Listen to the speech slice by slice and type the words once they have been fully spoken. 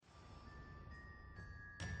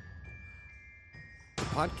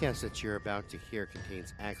podcast that you're about to hear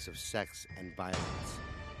contains acts of sex and violence.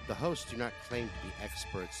 The hosts do not claim to be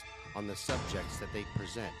experts on the subjects that they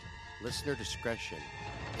present. Listener discretion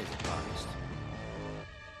is advised.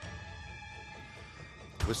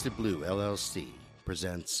 Twisted Blue LLC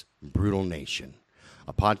presents Brutal Nation,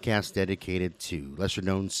 a podcast dedicated to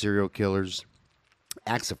lesser-known serial killers,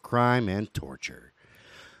 acts of crime, and torture.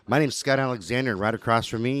 My name is Scott Alexander, and right across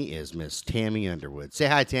from me is Miss Tammy Underwood. Say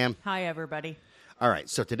hi, Tam. Hi, everybody. All right,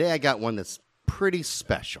 so today I got one that's pretty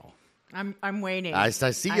special. I'm waiting. I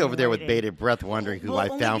see you over there with bated breath wondering who I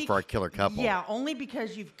found for our killer couple. Yeah, only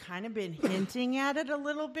because you've kind of been hinting at it a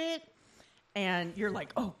little bit, and you're like,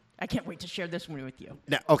 oh, I can't wait to share this one with you.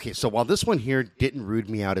 Now, okay, so while this one here didn't rude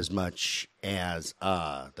me out as much as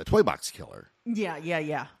the Toy Box Killer,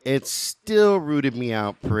 Yeah. it still rooted me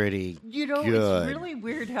out pretty good. It's really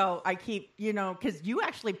weird how I keep, because you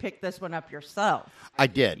actually picked this one up yourself. I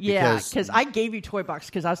did. Yeah, because I gave you Toy Box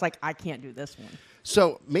because I was like, I can't do this one.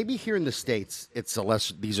 So maybe here in the States,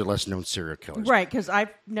 these are less known serial killers. Right, because I've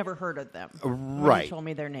never heard of them. When Right. you told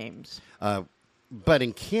me their names. But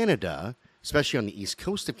in Canada, especially on the east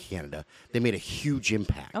coast of Canada, they made a huge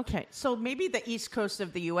impact. Okay, so maybe the east coast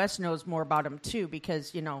of the U.S. knows more about them, too,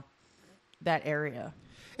 because, that area.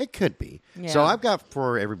 It could be. Yeah. So I've got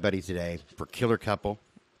for everybody today, for Killer Couple,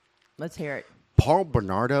 Let's hear it. Paul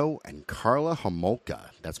Bernardo and Carla Homolka.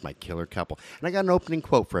 That's my killer couple. And I got an opening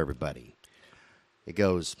quote for everybody. It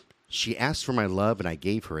goes, "She asked for my love and I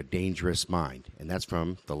gave her a dangerous mind." And that's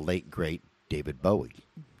from the late, great David Bowie.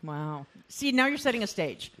 Wow. See, now you're setting a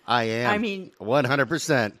stage. I am. I mean,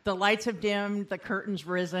 100%. the lights have dimmed, the curtain's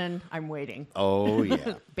risen. I'm waiting. Oh,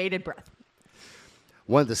 yeah. Bated breath.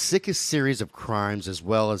 One of the sickest series of crimes as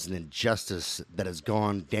well as an injustice that has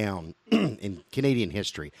gone down in Canadian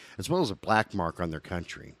history, as well as a black mark on their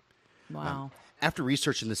country. Wow. After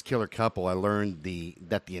researching this killer couple, I learned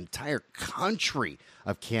that the entire country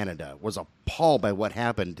of Canada was appalled by what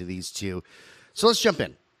happened to these two. So let's jump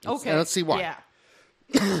in. Let's see why. Yeah.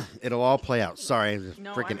 It'll all play out. Sorry, the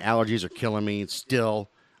No, freaking I'm- allergies are killing me. Still,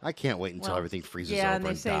 I can't wait until Well, everything freezes yeah, over and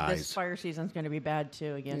they say dies. this fire season's going to be bad,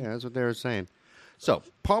 too, again. Yeah, that's what they were saying. So,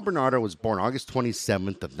 Paul Bernardo was born August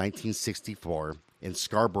 27th of 1964 in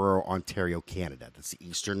Scarborough, Ontario, Canada. That's the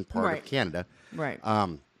eastern part Right. of Canada. Right.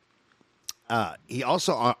 He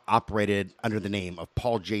also operated under the name of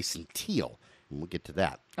Paul Jason Teal, and we'll get to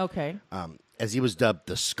that, Okay. as he was dubbed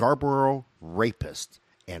the Scarborough Rapist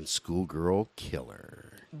and Schoolgirl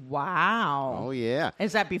Killer. Wow. Oh, yeah.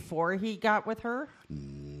 Is that before he got with her?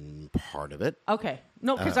 Part of it. Okay.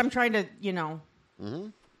 No, because I'm trying to, Mm-hmm.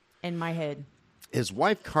 in my head. His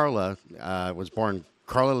wife, Carla, was born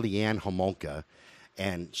Carla Leanne Homolka,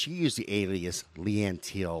 and she used the alias Leanne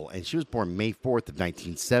Teal, and she was born May 4th of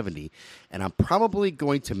 1970. And I'm probably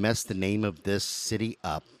going to mess the name of this city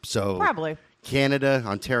up. So Probably. Canada,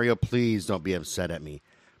 Ontario, please don't be upset at me.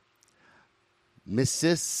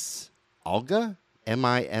 Mrs. Olga?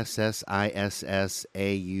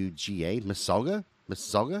 Mississauga?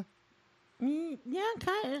 Mrs. Olga? Yeah,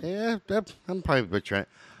 kind of. Yeah, I'm probably butchering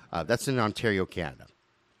it. That's in Ontario, Canada.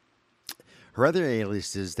 Her other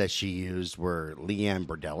aliases that she used were Leanne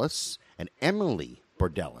Bordellis and Emily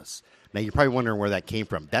Bordellis. Now, you're probably wondering where that came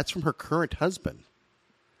from. That's from her current husband.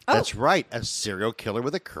 Oh. That's right, a serial killer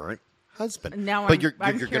with a current husband. Now but I'm you're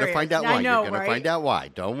going to curious. find out I why. know, You're going right? to find out why.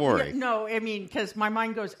 Don't worry. No, I mean, because my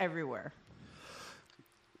mind goes everywhere.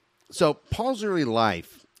 So, Paul's early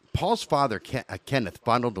life, Paul's father, Kenneth,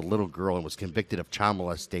 fondled a little girl and was convicted of child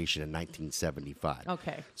molestation in 1975.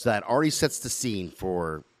 Okay. So that already sets the scene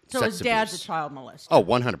for So sex his dad's abuse. a child molester. Oh,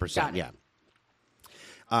 100%, Got it.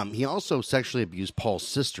 yeah. He also sexually abused Paul's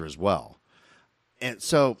sister as well. And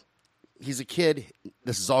so he's a kid.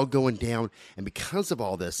 This is all going down. And because of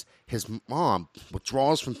all this, his mom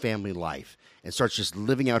withdraws from family life and starts just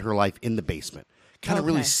living out her life in the basement, kind of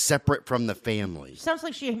really Okay. sept from the family. Sounds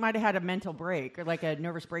like she might have had a mental break or like a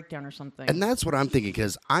nervous breakdown or something. And that's what I'm thinking,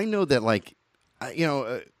 because I know that, like,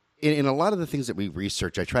 in a lot of the things that we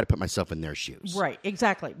research, I try to put myself in their shoes. Right,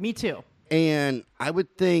 exactly. Me too. And I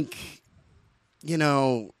would think,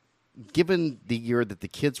 given the year that the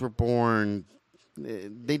kids were born,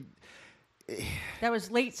 they That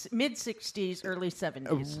was mid 60s, early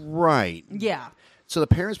 70s. right. Yeah. So the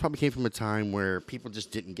parents probably came from a time where people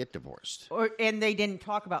just didn't get divorced. And they didn't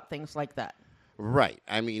talk about things like that. Right.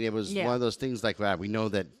 I mean, it was Yeah. one of those things like that. We know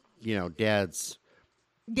that, dad's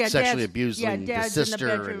Yeah, sexually dad's- abusing yeah, the dad's sister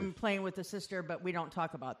in the bedroom and- playing with the sister, but we don't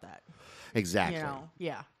talk about that. exactly.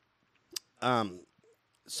 Yeah.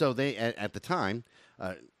 So they at the time,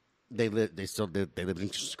 they lived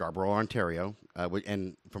in Scarborough, Ontario,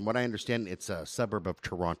 and from what I understand, it's a suburb of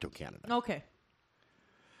Toronto, Canada. Okay.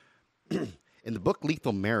 In the book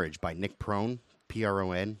Lethal Marriage by Nick Prone,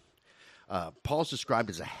 P-R-O-N, Paul's described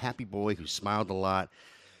as a happy boy who smiled a lot,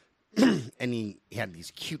 and he had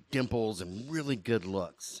these cute dimples and really good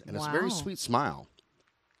looks, and it's a very Wow. sweet smile.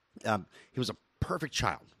 He was a perfect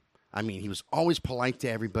child. I mean, he was always polite to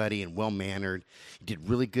everybody and well-mannered. He did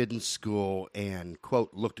really good in school and,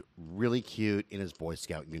 quote, looked really cute in his Boy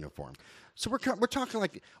Scout uniform. So we're talking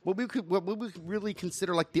like what we could really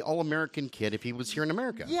consider like the all-American kid if he was here in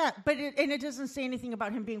America. Yeah, but it doesn't say anything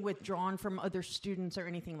about him being withdrawn from other students or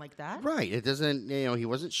anything like that. Right. It doesn't, he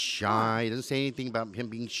wasn't shy. It doesn't say anything about him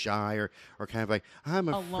being shy or kind of like, I'm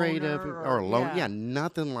afraid of, loner or alone. yeah. Yeah,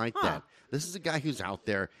 nothing like Huh. that. This is a guy who's out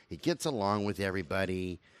there. He gets along with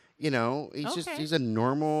everybody. He's Okay. he's a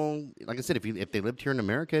normal, like I said, if they lived here in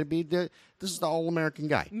America, it'd be this is the all-American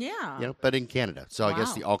guy. Yeah. But in Canada. So I guess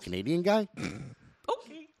Wow. the all-Canadian guy,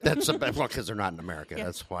 Okay. that's because they're not in America. Yeah.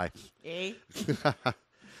 That's why. Eh?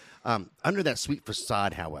 Under that sweet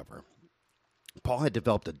facade, however, Paul had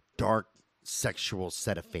developed a dark sexual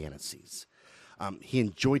set of fantasies. He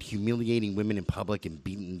enjoyed humiliating women in public and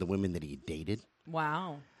beating the women that he dated.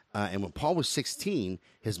 Wow. And when Paul was 16,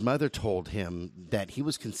 his mother told him that he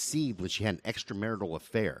was conceived when she had an extramarital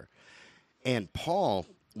affair. And Paul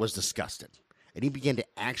was disgusted. And he began to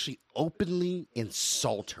actually openly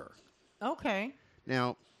insult her. Okay.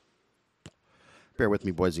 Now, bear with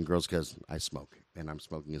me, boys and girls, because I smoke. And I'm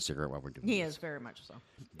smoking a cigarette while we're doing He this. is very much so.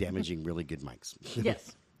 Damaging really good mics.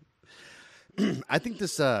 Yes. I think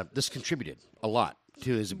this contributed a lot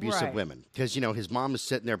to his abuse of Right. women because his mom is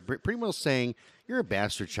sitting there pretty well saying, "You're a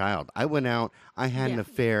bastard child. I went out, I had an Yeah.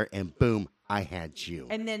 affair, and boom, I had you."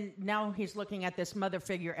 And then now he's looking at this mother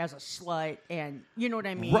figure as a slut, and you know what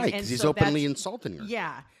I mean, Right, And because he's so openly that's- insulting her.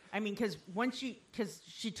 Yeah, I mean, because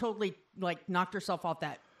she totally like knocked herself off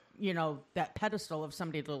that that pedestal of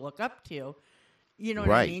somebody to look up to. You know what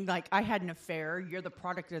Right. I mean? Like I had an affair. You're the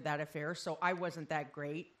product of that affair, so I wasn't that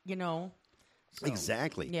great. So,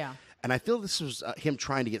 Exactly. Yeah. And I feel this was him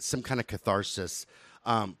trying to get some kind of catharsis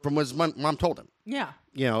from what his mom told him. Yeah.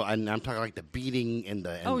 And I'm talking like the beating and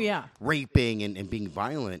the Oh, yeah. raping and being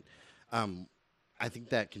violent. I think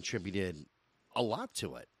that contributed a lot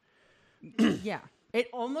to it. Yeah. It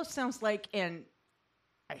almost sounds like, and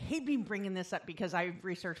I hate being bringing this up because I've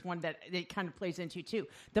researched one that it kind of plays into too,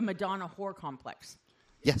 the Madonna whore complex.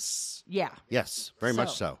 Yes. Yeah. Yes. Very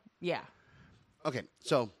much so. Yeah. Okay,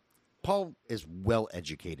 so Paul is well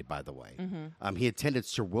educated, by the way. Mm-hmm. He attended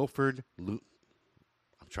Sir Wilfrid. I'm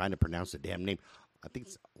trying to pronounce the damn name. I think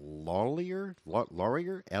it's Laurier,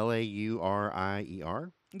 Laurier,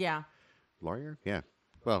 Yeah. Laurier. Yeah.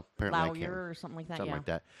 Well, apparently I can't. Lawyer or something like that. Something Yeah.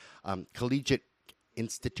 like that. Collegiate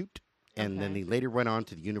Institute, and then Okay. he later went on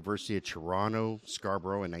to the University of Toronto,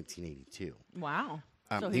 Scarborough, in 1982. Wow.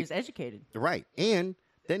 So he- he's educated. Right, and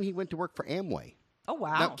then he went to work for Amway. Oh,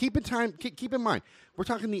 wow. Now, keep in mind, we're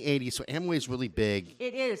talking the 80s, so Amway is really big.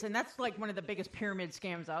 It is, and that's like one of the biggest pyramid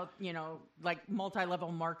scams out, like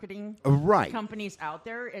multi-level marketing Right. companies out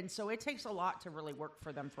there. And so it takes a lot to really work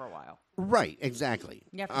for them for a while. Right, exactly.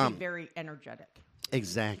 You have to be very energetic.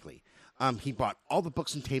 Exactly. He bought all the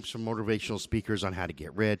books and tapes from motivational speakers on how to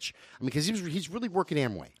get rich. I mean, because he's really working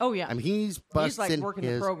Amway. Oh, yeah. I mean, he's busting like working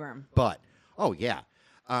the his program. butt. Oh yeah.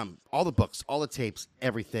 All the books, all the tapes,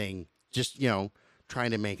 everything. Just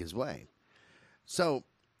trying to make his way. So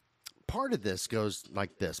part of this goes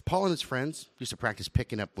like this: Paul and his friends used to practice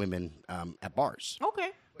picking up women at bars.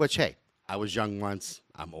 Okay. Which, hey, I was young once.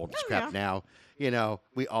 I'm old as crap now.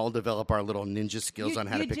 We all develop our little ninja skills on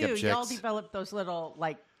how to pick up chicks. You all develop those little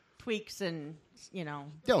like tweaks and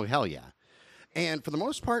Oh, hell yeah. And for the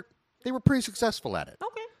most part, they were pretty successful at it.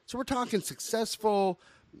 Okay. So we're talking successful,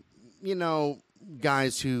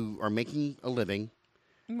 guys who are making a living.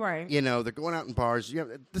 Right. They're going out in bars.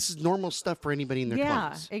 This is normal stuff for anybody in their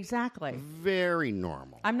Yeah, 20s. exactly. Very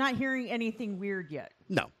normal. I'm not hearing anything weird yet.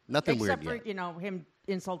 No, nothing Except weird for, yet. him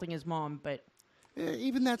insulting his mom, but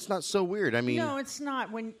Even that's not so weird. I mean, no, it's not.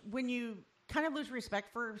 When you kind of lose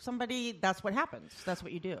respect for somebody, that's what happens. That's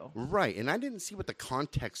what you do. right. And I didn't see what the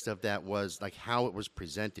context of that was, like how it was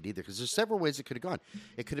presented either, because there's several ways it could have gone.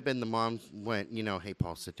 It could have been the mom went, hey,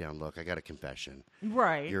 Paul, sit down. Look, I got a confession.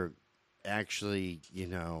 Right. You're actually,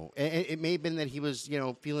 it may have been that he was,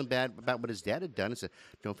 feeling bad about what his dad had done and said,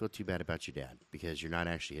 don't feel too bad about your dad because you're not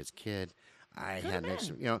actually his kid. I had an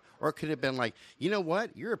extra, or it could have been like, you know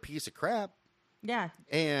what? You're a piece of crap. Yeah.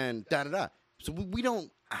 And da-da-da. So we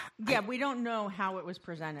don't. Yeah, we don't know how it was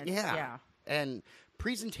presented. Yeah. Yeah. And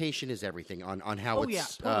presentation is everything on how Oh, yeah,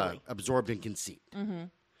 it's totally. absorbed and conceived. Mm-hmm. I'm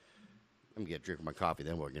going to get a drink of my coffee,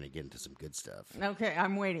 then we're going to get into some good stuff. Okay,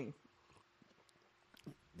 I'm waiting.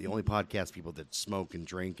 the only podcast people that smoke and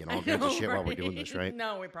drink and all kinds of shit while we're doing this, right?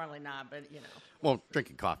 No, we're probably not, but Well,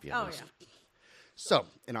 drinking coffee. At least. So,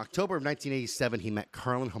 in October of 1987, he met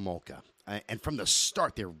Carolyn Homolka. And from the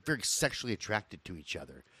start, they were very sexually attracted to each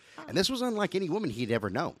other. And this was unlike any woman he'd ever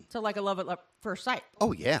known. So like a love at first sight.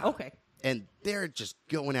 Oh, yeah. Okay. And they're just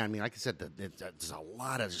going at me. Like I said, there's a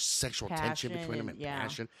lot of sexual tension between them and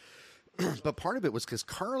passion. But part of it was because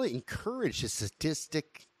Carly encouraged his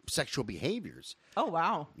sadistic sexual behaviors. Oh,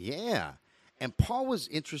 wow. Yeah. And Paul was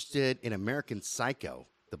interested in American Psycho,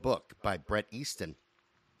 the book by Bret Easton.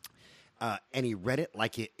 And he read it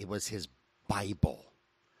like it was his Bible.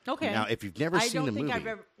 Okay. Now, if you've never seen the movie.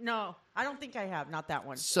 No, I don't think I have. Not that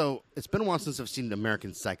one. So it's been a while since I've seen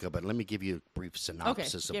American Psycho, but let me give you a brief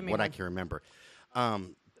synopsis of what I can remember.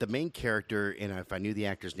 The main character, and if I knew the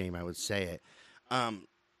actor's name, I would say it.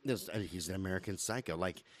 He's an American Psycho.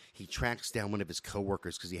 Like, he tracks down one of his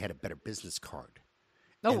coworkers because he had a better business card.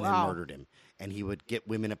 Oh, and wow. then murdered him. And he would get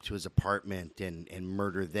women up to his apartment and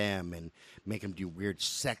murder them and make them do weird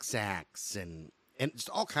sex acts and just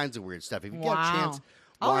all kinds of weird stuff. If you get a chance,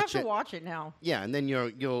 I'll have to watch it now. Yeah, and then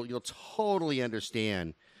you'll totally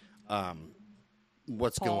understand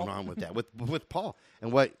what's going on with that with Paul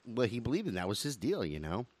and what he believed in. That was his deal,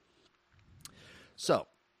 So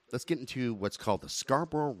let's get into what's called the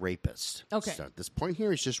Scarborough Rapist. Okay. So at this point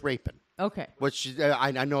here is just raping. Okay. Which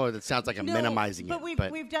I know it sounds like I'm minimizing but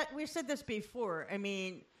it, we've said this before. I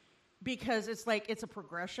mean, because it's like it's a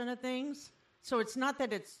progression of things. So it's not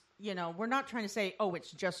that it's we're not trying to say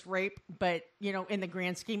it's just rape, but in the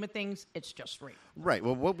grand scheme of things, it's just rape. Right.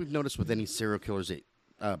 Well, what we've noticed with any serial killers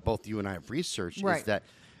that both you and I have researched is that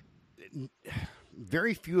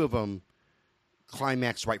very few of them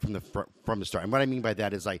climax right from the start. And what I mean by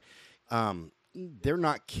that is like they're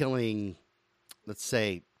not killing, let's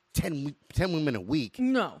say, 10 women a week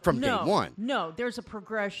from day one. No, there's a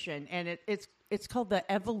progression, and it's called the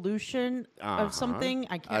evolution of something.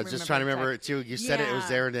 I can't remember. I was just trying to remember it, too. You said it was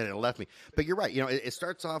there, and then it left me. But you're right. It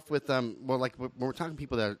starts off with, like when we're talking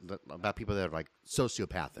about people that are like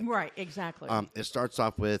sociopathic. Right, exactly. It starts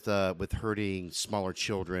off with hurting smaller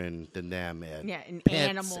children than them. And and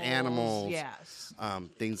pets, animals. Yes.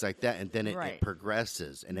 Things like that. And then it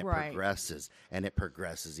progresses, and it progresses, and it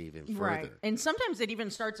progresses even further. Right. And sometimes it even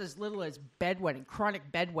starts as little as bedwetting, chronic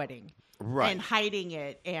bedwetting. Right. And hiding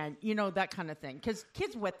it and, that kind of thing. Because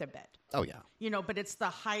kids wet their bed. Oh, yeah. But it's the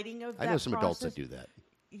hiding of that I know some adults process. that do that.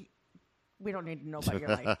 We don't need to know about your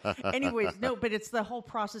life. Anyways, no, but it's the whole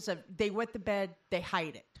process of they wet the bed, they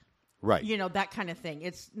hide it. Right. That kind of thing.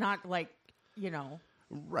 It's not like,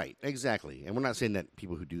 Right, exactly. And we're not saying that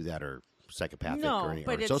people who do that are psychopathic or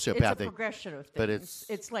sociopathic. It's a progression of things. But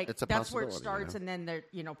it's like it's a that's where it possibility, starts and then there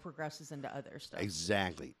progresses into other stuff.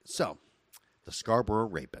 Exactly. So, the Scarborough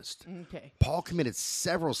Rapist. Okay. Paul committed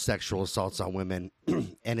several sexual assaults on women,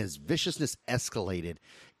 and his viciousness escalated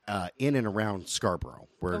in and around Scarborough,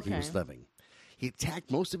 where he was living. He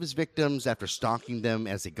attacked most of his victims after stalking them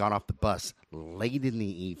as they got off the bus late in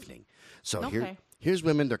the evening. So here's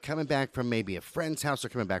women. They're coming back from maybe a friend's house. They're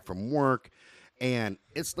coming back from work, and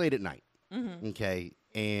it's late at night. Mm-hmm. Okay,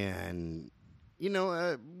 and you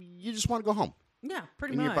just want to go home. Yeah,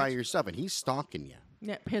 pretty much. And you're by yourself, and he's stalking you.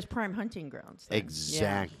 Yeah, his prime hunting grounds. Then.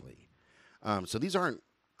 Exactly. Yeah. So these aren't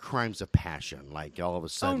crimes of passion. Like all of a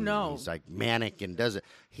sudden, he's like manic and does it.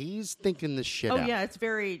 He's thinking this shit out. Oh yeah, it's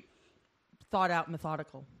very thought out,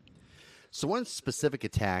 methodical. So one specific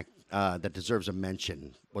attack that deserves a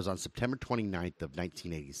mention was on September 29th of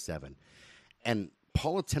 1987, and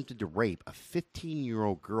Paul attempted to rape a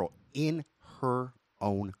 15-year-old girl in her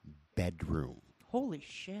own bedroom. Holy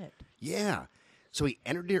shit! Yeah. So he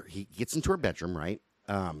gets into her bedroom, right?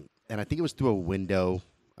 And I think it was through a window,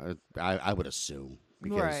 I would assume,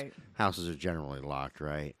 because houses are generally locked,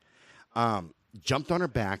 right? Jumped on her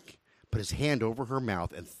back, put his hand over her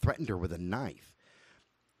mouth, and threatened her with a knife.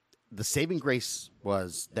 The saving grace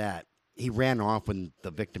was that he ran off when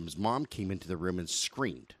the victim's mom came into the room and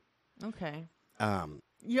screamed. Okay. I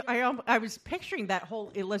was picturing that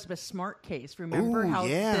whole Elizabeth Smart case. Remember how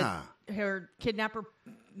her kidnapper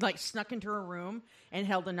snuck into her room and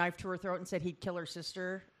held a knife to her throat and said he'd kill her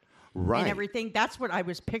sister and everything? That's what I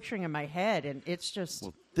was picturing in my head, and it's just...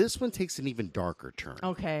 Well, this one takes an even darker turn.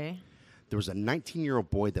 Okay. There was a 19-year-old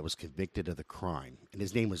boy that was convicted of the crime, and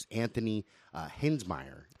his name was Anthony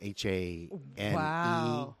Hensmayr,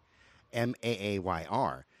 Hanemayr.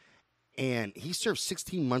 And he served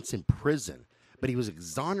 16 months in prison, but he was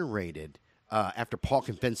exonerated after Paul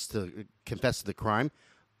confessed to the crime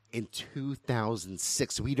in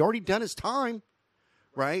 2006. So he'd already done his time,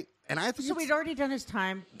 right? And I think so he'd already done his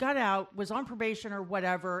time, got out, was on probation or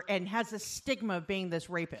whatever, and has the stigma of being this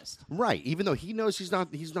rapist. Right, even though he knows he's not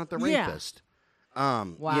the rapist.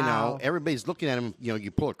 Wow. You know, everybody's looking at him. You know, you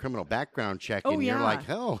pull a criminal background check, and you're like,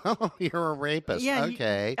 oh, you're a rapist. Yeah,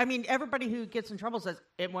 okay. I mean, everybody who gets in trouble says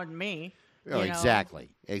it wasn't me. Oh, exactly.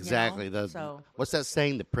 You know, What's that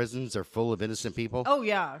saying? The prisons are full of innocent people. Oh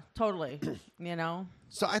yeah, totally. You know.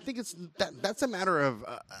 So I think that's a matter of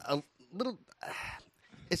a little.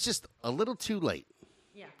 It's just a little too late.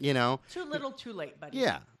 Yeah. You know. Too little, too late, buddy.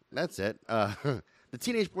 Yeah, that's it. The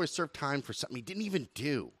teenage boy served time for something he didn't even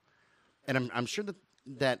do, and I'm sure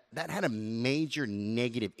that had a major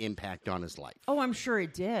negative impact on his life. Oh, I'm sure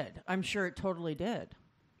it did. I'm sure it totally did.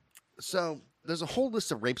 So there's a whole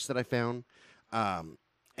list of rapes that I found,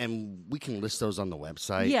 and we can list those on the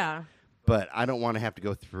website. Yeah. But I don't want to have to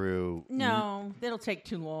go through. No, it'll take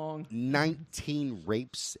too long. 19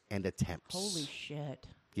 rapes and attempts. Holy shit.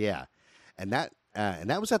 Yeah, and that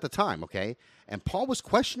was at the time, okay? And Paul was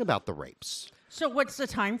questioned about the rapes. So what's the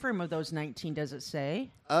time frame of those 19, does it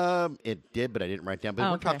say? It did, but I didn't write down. But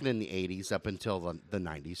we're Okay. talking in the 80s up until the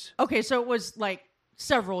 90s. Okay, so it was like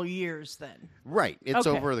several years then. Right. It's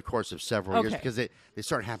Okay. over the course of several years Okay. because they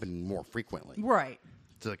start happening more frequently. Right.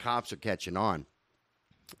 So the cops are catching on.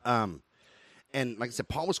 And like I said,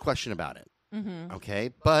 Paul was questioned about it. Mm-hmm.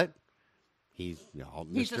 Okay, but he's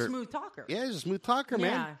He's a smooth talker. Yeah, he's a smooth talker,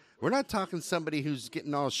 man. Yeah. We're not talking somebody who's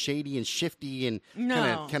getting all shady and shifty and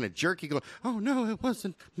No. kind of jerky. Going, oh no, it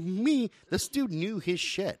wasn't me. This dude knew his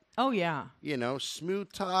shit. Oh, yeah. You know,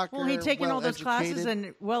 smooth talker. Well, he'd taken all those well-educated. classes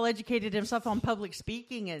and well-educated himself on public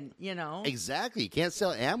speaking and, you know. Exactly. You can't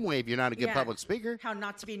sell Amway if you're not a good Yeah. public speaker. How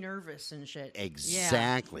not to be nervous and shit.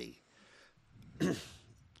 Exactly.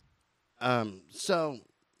 So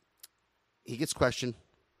he gets questioned.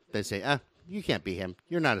 They say, you can't be him.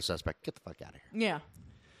 You're not a suspect. Get the fuck out of here. Yeah.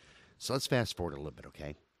 So let's fast forward a little bit,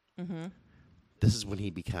 okay? Mm-hmm. This is when he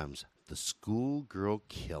becomes the schoolgirl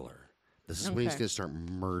killer. This is when he's Okay. going to start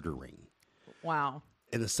murdering. Wow.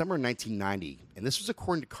 In the summer of 1990, and this was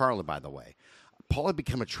according to Carla, by the way, Paul had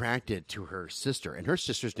become attracted to her sister, and her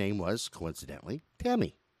sister's name was, coincidentally,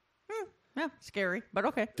 Tammy. Yeah, scary, but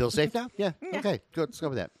okay. Feel safe now? Yeah. Okay, good. Let's go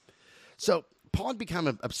with that. So Paul had become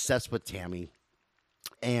obsessed with Tammy,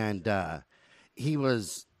 and he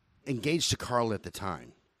was engaged to Carla at the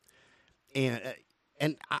time.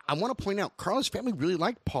 And I want to point out, Carla's family really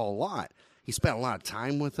liked Paul a lot. He spent a lot of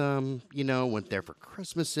time with them, you know, went there for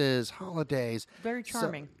Christmases, holidays. Very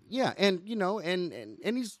charming. So, yeah, and, you know, and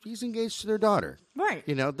he's engaged to their daughter. Right.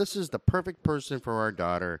 You know, this is the perfect person for our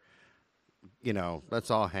daughter. You know, let's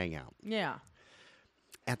all hang out. Yeah.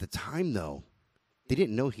 At the time, though, they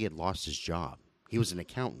didn't know he had lost his job. He was an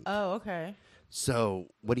accountant. Oh, okay. So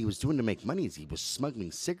what he was doing to make money is he was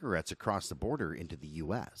smuggling cigarettes across the border into the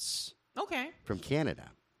U.S. Okay. from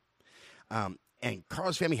Canada. And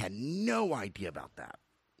Carla's family had no idea about that.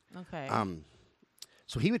 Okay.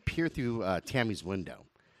 So he would peer through Tammy's window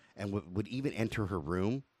and would even enter her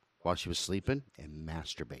room while she was sleeping and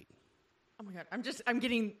masturbate. Oh my God. I'm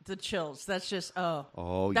getting the chills. That's just,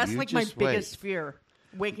 Oh, that's you like my just wait. biggest fear.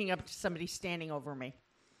 Waking up to somebody standing over me.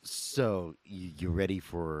 So you ready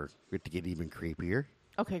for it to get even creepier?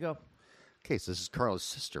 Okay, go. Okay, so this is Carla's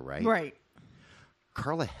sister, right? Right.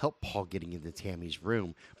 Carla helped Paul getting into Tammy's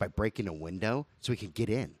room by breaking a window so he could get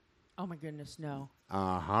in. Oh my goodness, no.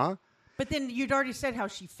 Uh-huh. But then you'd already said how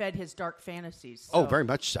she fed his dark fantasies. Oh, so- very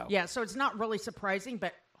much so. Yeah, so it's not really surprising,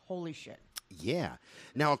 but holy shit. Yeah.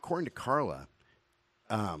 Now, according to Carla,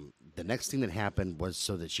 the next thing that happened was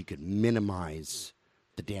so that she could minimize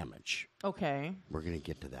the damage. Okay. We're going to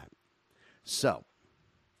get to that. So,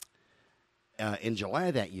 in July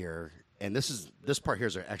of that year, and this part here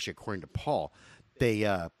is actually according to Paul, they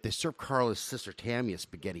served Carla's sister Tammy a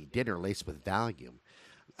spaghetti dinner laced with Valium,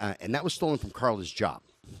 and that was stolen from Carla's job.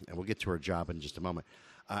 And we'll get to her job in just a moment.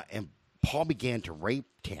 And Paul began to rape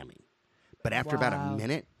Tammy, but after about a Wow.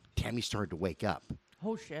 minute, Tammy started to wake up.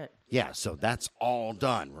 Oh shit. Yeah, so that's all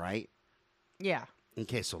done, right? Yeah.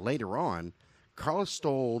 Okay, so later on, Carla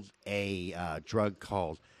stole a drug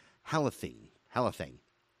called halothane,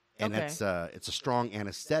 and Okay. it's a strong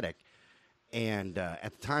anesthetic. And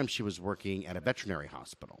at the time, she was working at a veterinary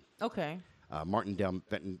hospital, Okay. Martindale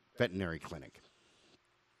Veterinary Clinic.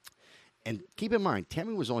 And keep in mind,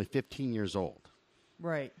 Tammy was only 15 years old.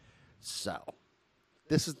 Right. So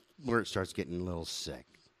this is where it starts getting a little sick.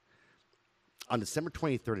 On December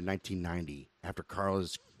 23rd of 1990, after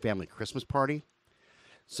Carla's family Christmas party,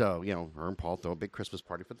 so, you know, her and Paul throw a big Christmas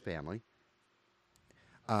party for the family,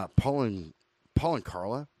 Paul and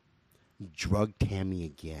Carla drugged Tammy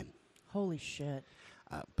again. Holy shit.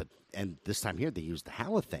 And this time here, they used the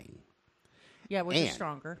halothane. Yeah, which is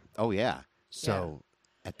stronger. Oh, yeah. So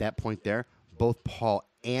at that point there, both Paul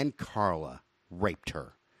and Carla raped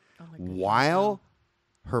her while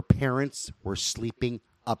her parents were sleeping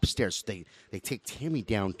upstairs. They take Tammy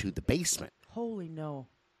down to the basement. Holy no.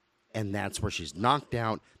 And that's where she's knocked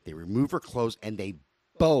out. They remove her clothes, and they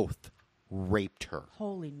both raped her.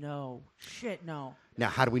 Holy no. Shit, no. Now,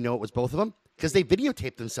 how do we know it was both of them? Because they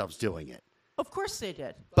videotaped themselves doing it. Of course they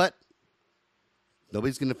did. But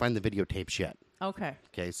nobody's going to find the videotapes yet. Okay.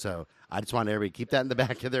 Okay, so I just want everybody to keep that in the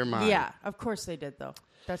back of their mind. Yeah, of course they did, though.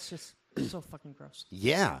 That's just so fucking gross.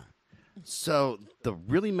 Yeah. So the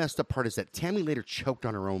really messed up part is that Tammy later choked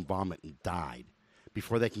on her own vomit and died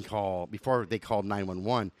before they called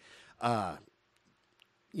 911.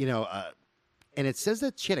 And it says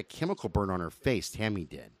that she had a chemical burn on her face. Tammy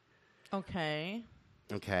did. Okay.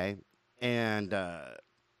 And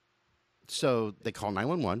so they call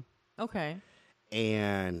 911. Okay.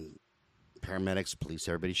 And paramedics, police,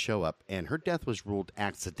 everybody show up. And her death was ruled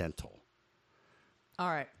accidental. All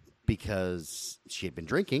right. Because she had been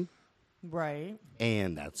drinking. Right.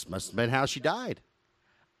 And must have been how she died.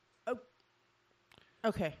 Oh.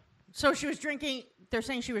 Okay. So she was drinking. They're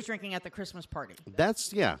saying she was drinking at the Christmas party.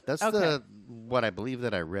 That's what I believe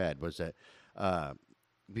that I read was that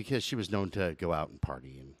because she was known to go out and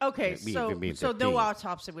party. And so no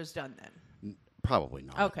autopsy was done then? Probably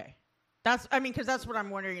not. Okay. Because that's what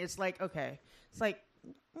I'm wondering. It's like, okay. It's like,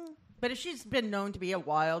 but if she's been known to be a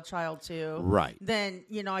wild child too. Right. Then,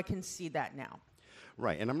 I can see that now.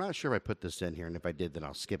 Right. And I'm not sure if I put this in here, and if I did, then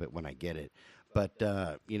I'll skip it when I get it. But,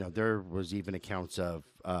 there was even accounts of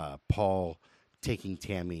Paul taking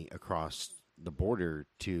Tammy across the border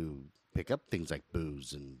to pick up things like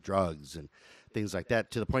booze and drugs and things like that,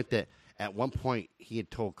 to the point that at one point he had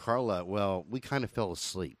told Carla, well, we kind of fell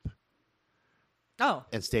asleep. Oh.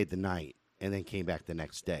 And stayed the night and then came back the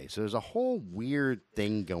next day. So there's a whole weird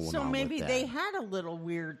thing going on. So maybe with that. they had a little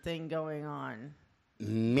weird thing going on.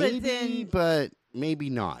 Maybe, but maybe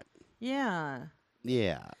not. Yeah.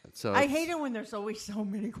 Yeah. So I hate it when there's always so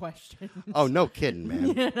many questions. Oh, no kidding,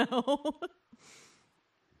 man.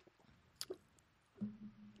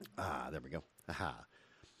 There we go. Aha.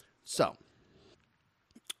 So,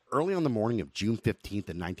 early on the morning of June 15th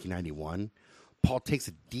in 1991, Paul takes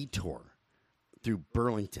a detour through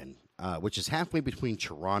Burlington, which is halfway between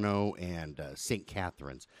Toronto and St.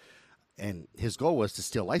 Catharines. And his goal was to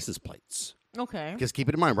steal license plates. Okay. Because keep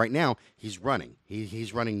it in mind, right now, he's running.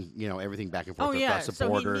 He's running, everything back and forth across the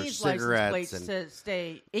border, he needs cigarettes. License plates to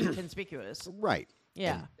stay inconspicuous. Right.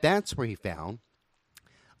 Yeah. And that's where he found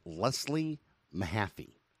Leslie Mahaffey.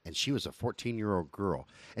 And she was a 14-year-old girl.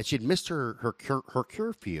 And she had missed her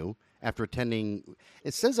curfew after attending,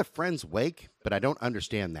 it says a friend's wake, but I don't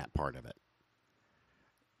understand that part of it.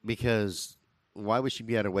 Because why would she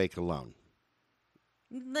be at a wake alone?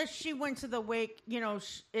 Unless she went to the wake,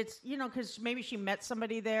 it's, because maybe she met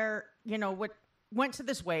somebody there, went to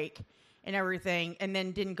this wake and everything, and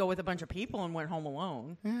then didn't go with a bunch of people and went home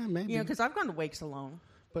alone. Yeah, maybe. Because I've gone to wakes alone.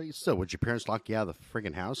 But still, would your parents lock you out of the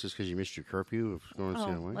friggin' house just because you missed your curfew of going to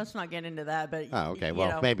see the wake? Let's not get into that. But okay,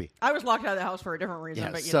 well, maybe. I was locked out of the house for a different reason.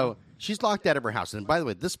 Yeah, but so she's locked out of her house. And by the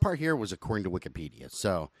way, this part here was according to Wikipedia.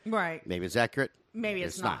 So right. Maybe it's accurate. Maybe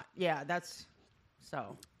it's not. Yeah, that's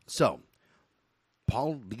so. So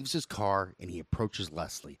Paul leaves his car and he approaches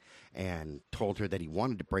Leslie and told her that he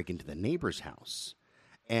wanted to break into the neighbor's house.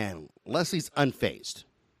 And Leslie's unfazed.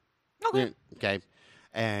 Okay. Okay.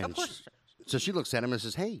 And of course. So she looks at him and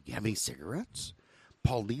says, hey, you have any cigarettes?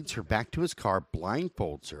 Paul leads her back to his car,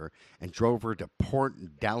 blindfolds her, and drove her to Port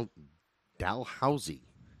Dalhousie,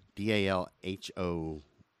 Dalhousie.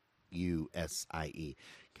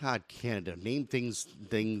 God, Canada, name things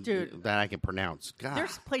Dude, that I can pronounce. God.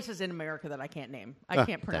 There's places in America that I can't name. I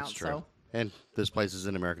can't pronounce. That's true. So. And there's places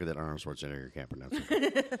in America that Arnold Schwarzenegger can't pronounce.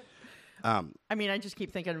 I just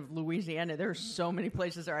keep thinking of Louisiana. There's so many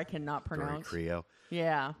places there I cannot pronounce. Creole.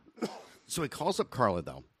 Yeah. So he calls up Carla,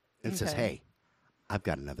 though, and says, hey, I've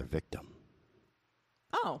got another victim.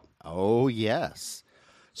 Oh, yes.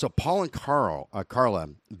 So Paul and Carla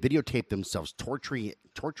videotaped themselves torturing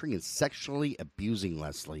and sexually abusing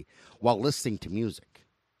Leslie while listening to music.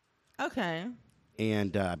 Okay.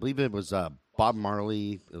 And I believe it was Bob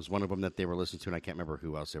Marley. It was one of them that they were listening to, and I can't remember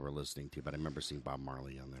who else they were listening to, but I remember seeing Bob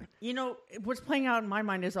Marley on there. What's playing out in my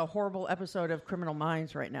mind is a horrible episode of Criminal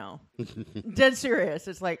Minds right now. Dead serious.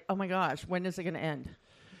 It's like, oh my gosh, when is it going to end?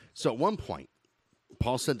 So at one point,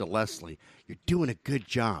 Paul said to Leslie, you're doing a good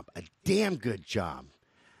job, a damn good job.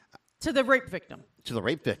 To the rape victim. To the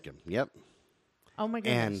rape victim, yep. Oh, my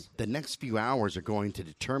goodness. And the next few hours are going to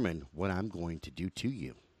determine what I'm going to do to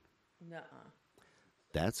you. Nuh-uh.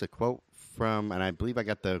 That's a quote from, and I believe I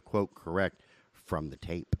got the quote correct, from the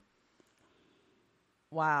tape.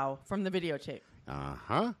 Wow. From the videotape.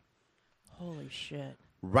 Uh-huh. Holy shit.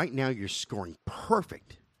 Right now, you're scoring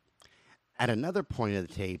perfect. At another point of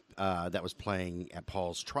the tape that was playing at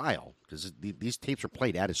Paul's trial, because these tapes were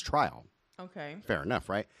played at his trial. Okay. Fair enough,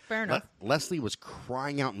 right? Fair enough. Leslie was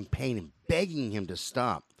crying out in pain and begging him to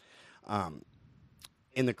stop.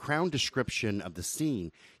 In the Crown description of the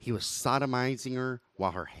scene, he was sodomizing her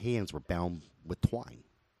while her hands were bound with twine.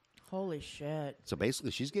 Holy shit. So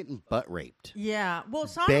basically, she's getting butt raped. Yeah. Well,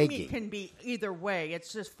 sodomy Begging. can be either way.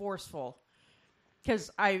 It's just forceful.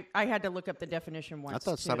 Because I had to look up the definition once. I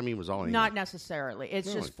thought too. sodomy was all Not necessarily. It's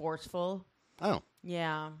Really? just forceful. Oh.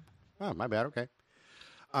 Yeah. Oh, my bad. Okay.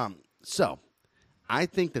 So, I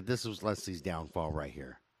think that this was Leslie's downfall right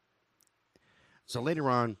here. So later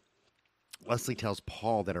on, Leslie tells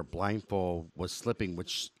Paul that her blindfold was slipping,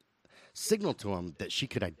 which signaled to him that she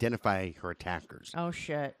could identify her attackers Oh,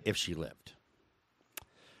 shit. if she lived.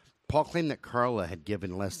 Paul claimed that Carla had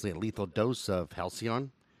given Leslie a lethal dose of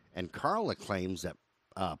Halcyon, and Carla claims that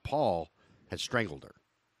Paul had strangled her.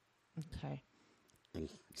 Okay. And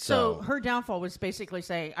So her downfall was basically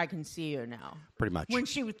saying, I can see you now. pretty much. When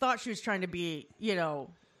she thought she was trying to be,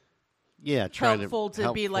 yeah, trying helpful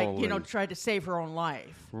to be like, and- try to save her own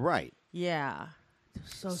life. Right. Yeah.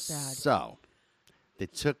 So sad. So, they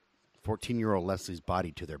took 14-year-old Leslie's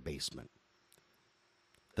body to their basement.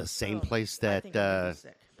 The same place I that think I'm gonna be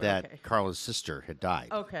sick, but that okay. Carla's sister had died.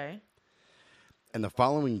 Okay. And the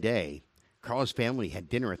following day, Carla's family had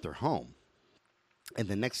dinner at their home. And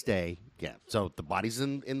the next day, so the body's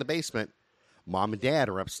in the basement. Mom and Dad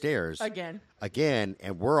are upstairs. Again,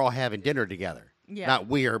 and we're all having dinner together. Yeah. Not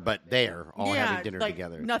we're, but they're all having dinner like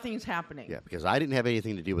together. Nothing's happening. Yeah, because I didn't have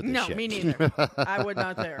anything to do with this No, shit. me neither. I was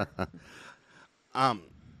not there.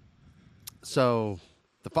 So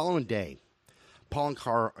the following day, Paul and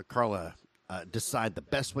Carla decide the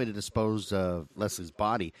best way to dispose of Leslie's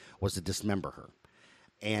body was to dismember her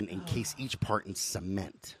and encase each part in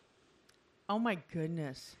cement. Oh my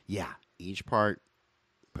goodness. Yeah, each part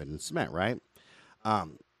put in cement, right?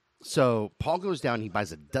 So Paul goes down, he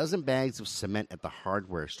buys a dozen bags of cement at the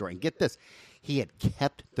hardware store. And get this, he had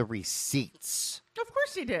kept the receipts. Of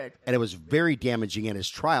course he did. And it was very damaging at his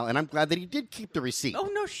trial. And I'm glad that he did keep the receipt.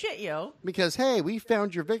 Oh, no shit, yo. Because, hey, we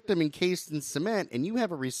found your victim encased in cement, and you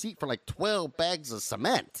have a receipt for like 12 bags of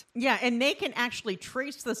cement. Yeah, and they can actually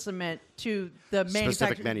trace the cement to the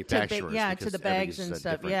Specific manufacturers. To because the bags everything's and a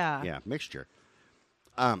stuff. different, Yeah. Mixture.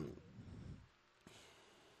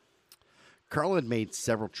 Carla had made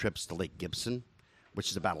several trips to Lake Gibson,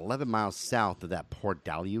 which is about 11 miles south of that Port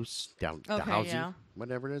Dalhousie, yeah.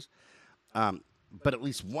 whatever it is. But at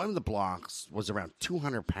least one of the blocks was around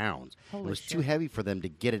 200 pounds. Holy it was shit. too heavy for them to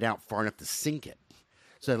get it out far enough to sink it.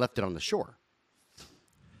 So they left it on the shore.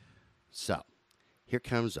 So here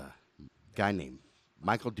comes a guy named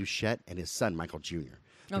Michael Duchette and his son, Michael Jr.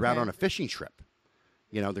 They're out Okay. on a fishing trip.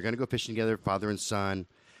 They're going to go fishing together, father and son.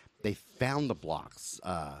 They found the blocks,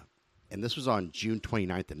 and this was on June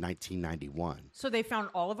 29th of 1991. So they found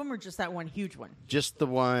all of them or just that one huge one? Just the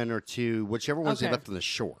one or two, whichever ones they Okay. left on the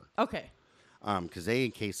shore. Okay. Because they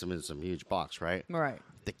encased them in some huge box, right? Right.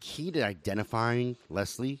 The key to identifying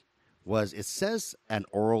Leslie was it says an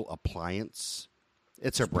oral appliance.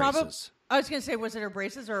 It's her braces. I was going to say, was it her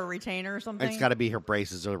braces or a retainer or something? It's got to be her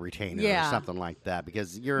braces or retainer Yeah. or something like that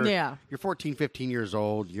because you're 14, 15 years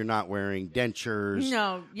old. You're not wearing dentures.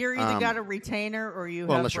 No, you're either got a retainer or you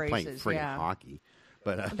have unless braces. you're playing free yeah. hockey.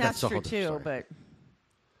 But That's a true whole different too, story. but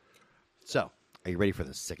So, are you ready for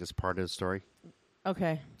the sickest part of the story?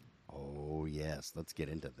 okay. Oh, yes. Let's get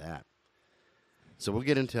into that. So we'll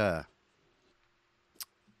get into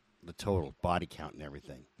the total body count and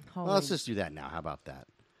everything. Well, let's just do that now. How about that?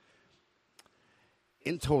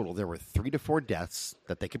 In total, there were 3 to 4 deaths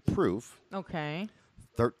that they could prove, Okay.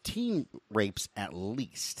 13 rapes at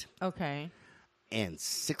least, Okay. and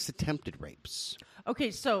 6 attempted rapes. Okay,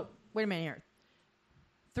 so wait a minute here.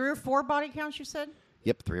 3 or 4 body counts, you said?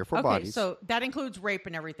 Yep, 3 or 4 Okay, bodies. so that includes rape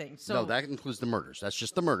and everything. So No, that includes the murders. That's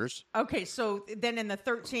just the murders. okay, so then in the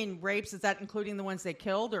 13 rapes, is that including the ones they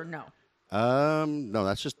killed or no? No,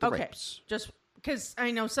 that's just the Okay, rapes. just because I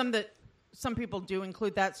know some people do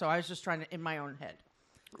include that, so I was just trying to in my own head.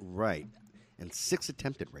 Right. And 6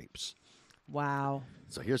 attempted rapes. Wow.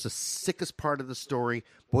 So here's the sickest part of the story.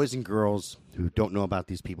 Boys and girls who don't know about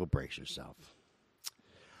these people, brace yourself.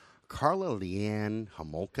 Carla Leanne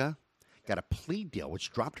Homolka got a plea deal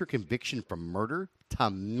which dropped her conviction from murder to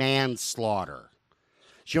manslaughter.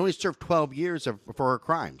 She only served 12 years for her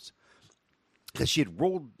crimes because she had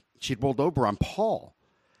rolled over on Paul.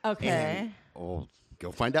 Okay. And,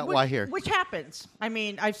 go find out why here. Which happens. I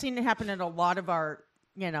mean, I've seen it happen in a lot of our,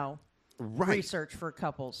 research for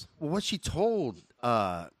couples. Well, what she told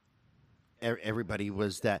everybody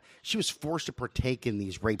was that she was forced to partake in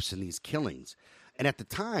these rapes and these killings. And at the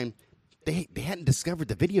time, they hadn't discovered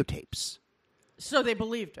the videotapes. So they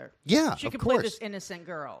believed her. Yeah, she of could course. play this innocent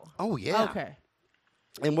girl. Oh, yeah. Okay.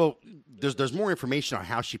 And, well, there's more information on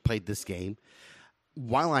how she played this game.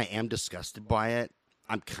 While I am disgusted by it,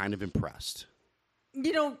 I'm kind of impressed.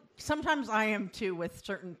 Sometimes I am, too, with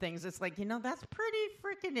certain things. It's like, that's pretty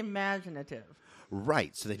freaking imaginative.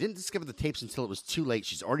 Right. So they didn't discover the tapes until it was too late.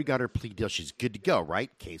 She's already got her plea deal. She's good to go, right?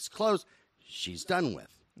 Case closed. She's done with.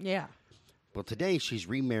 Yeah. Well, today she's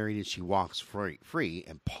remarried and she walks free,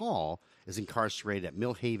 and Paul is incarcerated at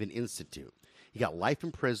Millhaven Institute. He got life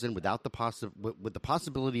in prison with the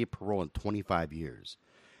possibility of parole in 25 years.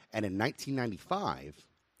 And in 1995,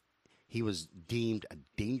 he was deemed a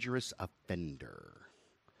dangerous offender.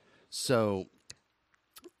 So,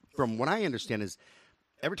 from what I understand is,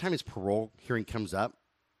 every time his parole hearing comes up,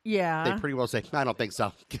 yeah, they pretty well say, I don't think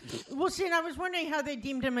so. Well, see, and I was wondering how they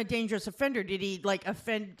deemed him a dangerous offender. Did he,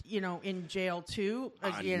 offend, in jail, too?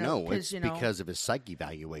 No, it's because of his psych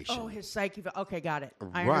evaluation. Oh, his psych evaluation. Okay, got it.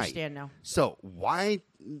 I Right. understand now. So,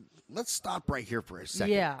 let's stop right here for a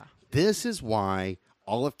second. Yeah. This is why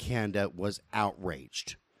all of Canada was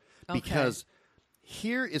outraged. Okay. Because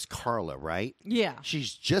here is Carla, right? Yeah.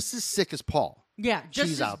 She's just as sick as Paul. Yeah, just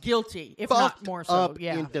She's as a guilty, if not more so. up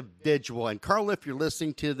Yeah. individual. And Carla, if you're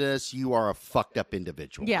listening to this, you are a fucked up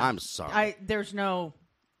individual. Yeah. I'm sorry. There's no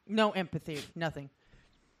empathy, nothing.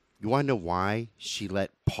 You want to know why she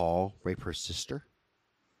let Paul rape her sister?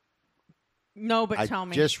 No, but tell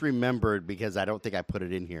me. I just remembered, because I don't think I put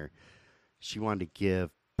it in here. She wanted to give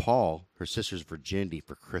Paul her sister's virginity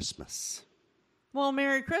for Christmas. Well,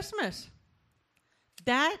 Merry Christmas.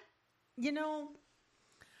 That,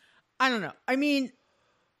 I don't know. I mean,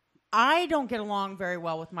 I don't get along very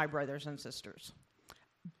well with my brothers and sisters.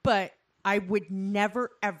 But I would never,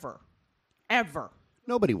 ever, ever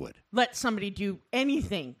Nobody would let somebody do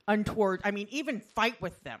anything untoward. I mean, even fight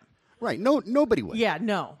with them. Right. No, nobody would. Yeah,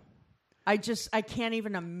 no. I can't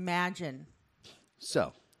even imagine.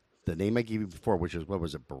 So, the name I gave you before, which is, what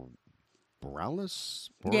was it, Borales?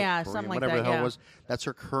 Yeah, something like whatever that, the hell yeah. it was. That's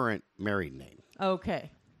her current married name.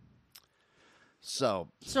 Okay. So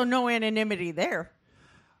no anonymity there.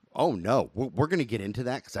 Oh, no. We're going to get into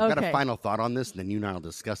that because I've got a Okay. final thought on this, and then you and I will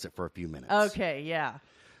discuss it for a few minutes. Okay, yeah.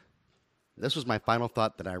 This was my final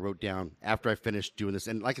thought that I wrote down after I finished doing this.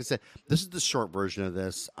 And like I said, this is the short version of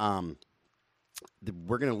this.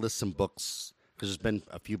 We're going to list some books because there's been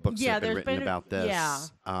a few books that have been written about this. Yeah.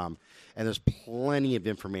 And there's plenty of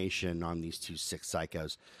information on these two sick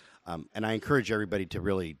psychos. And I encourage everybody to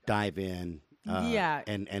really dive in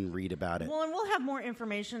and read about it. Well, and we'll have more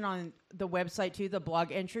information on the website, too, the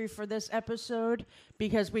blog entry for this episode,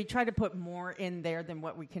 because we try to put more in there than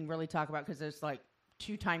what we can really talk about, because it's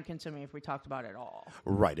too time-consuming if we talked about it all.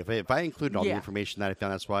 Right. If I included all the information that I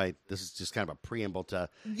found, that's why this is just kind of a preamble to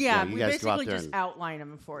you guys basically go out there just outline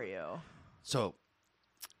them for you. So,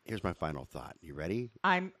 here's my final thought. You ready?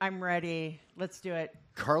 I'm ready. Let's do it.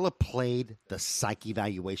 Carla played the psych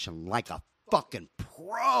evaluation like a fucking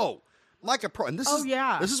pro. Like a pro. And this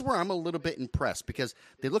is where I'm a little bit impressed, because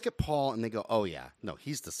they look at Paul and they go, oh, yeah, no,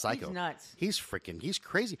 he's the psycho. He's nuts. He's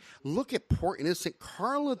crazy. Look at poor innocent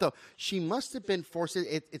Carla, though. She must have been forced.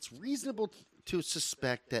 It's reasonable to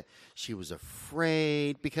suspect that she was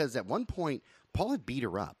afraid, because at one point, Paul had beat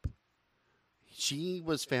her up. She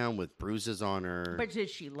was found with bruises on her. But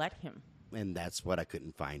did she let him? And that's what I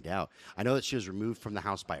couldn't find out. I know that she was removed from the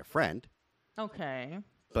house by a friend. Okay.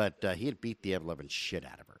 But he had beat the ever-loving shit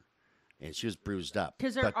out of her. And she was bruised up.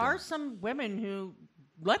 Because there are some women who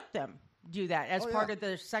let them do that as part of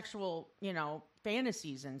their sexual,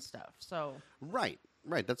 fantasies and stuff. So Right.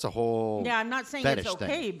 That's a whole I'm not saying fetish it's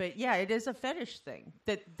okay, thing. but yeah, it is a fetish thing.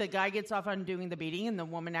 That the guy gets off on doing the beating and the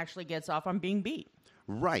woman actually gets off on being beat.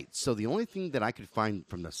 Right. So the only thing that I could find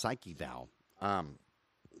from the psych eval,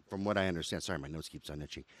 from what I understand, sorry, my nose keeps on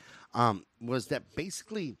itching, was that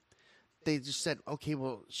basically they just said, okay,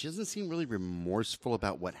 well, she doesn't seem really remorseful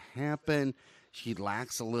about what happened. She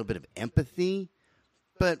lacks a little bit of empathy,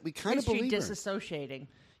 but we kind of believe her. Is she disassociating?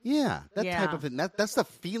 Yeah, that type of thing. That's the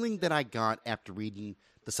feeling that I got after reading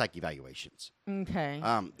the psych evaluations. Okay.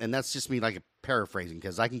 And that's just me paraphrasing,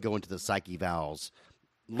 because I can go into the psych evals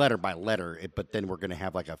letter by letter, but then we're going to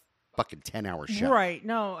have a fucking 10-hour show. Right.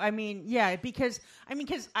 No, because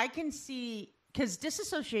I can see because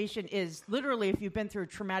disassociation is literally if you've been through a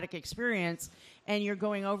traumatic experience and you're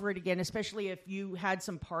going over it again, especially if you had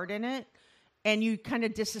some part in it and you kind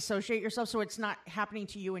of disassociate yourself so it's not happening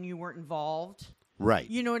to you and you weren't involved. Right.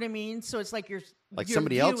 You know what I mean? So it's like you're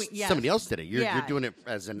somebody viewing, else. yes. Somebody else did it. You're doing it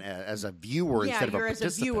as a viewer instead of a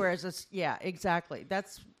participant. As a viewer, exactly.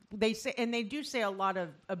 That's they say, and they do say a lot of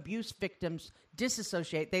abuse victims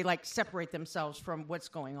disassociate. They like separate themselves from what's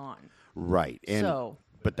going on. Right. And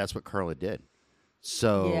but that's what Carla did.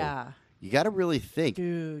 So you got to really think,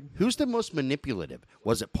 dude, who's the most manipulative?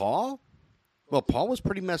 Was it Paul? Well, Paul was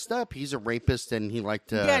pretty messed up. He's a rapist, and he liked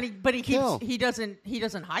to but he kill. he doesn't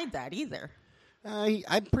hide that either.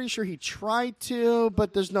 I'm pretty sure he tried to,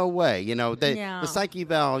 but there's no way. The psych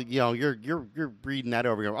eval. You're reading that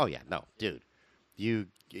over. You're, oh yeah, no, dude,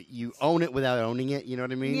 you own it without owning it. You know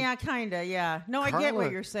what I mean? Yeah, kinda. Yeah. No, I get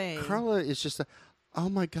what you're saying. Carla is just oh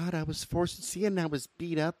my God, I was forced to see it, and I was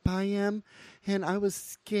beat up by him, and I was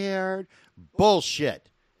scared. Bullshit.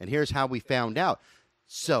 And here's how we found out.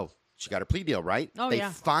 So she got her plea deal, right? Oh, they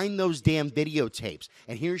find those damn videotapes,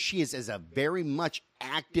 and here she is as a very much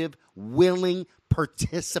active, willing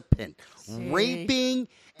participant, raping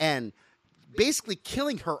and basically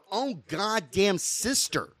killing her own goddamn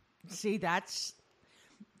sister.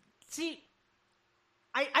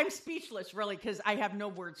 I'm speechless, really, because I have no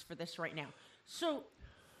words for this right now. So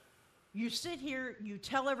you sit here, you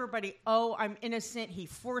tell everybody, oh, I'm innocent. He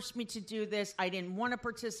forced me to do this. I didn't want to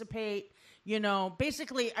participate.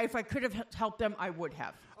 Basically, if I could have helped them, I would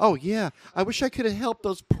have. Oh, yeah. I wish I could have helped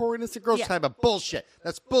those poor innocent girls. Type of bullshit.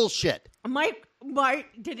 That's bullshit.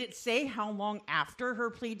 Did it say how long after her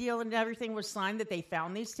plea deal and everything was signed that they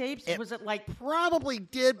found these tapes? Was it like... Probably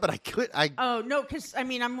did, but Oh, no, because,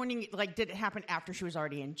 I'm wondering, did it happen after she was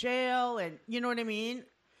already in jail? And you know what I mean?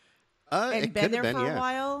 And been there for a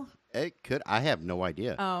while? It could. I have no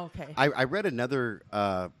idea. Oh, okay. I read another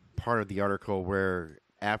part of the article where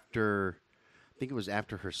after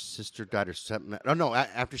her sister died or something. Oh, no,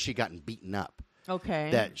 after she gotten beaten up. Okay.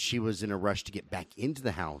 That she was in a rush to get back into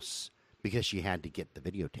the house because she had to get the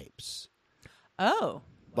videotapes. Oh.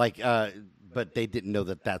 But they didn't know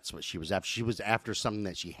that that's what she was after. She was after something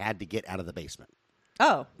that she had to get out of the basement.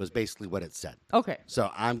 Oh. Was basically what it said. Okay. So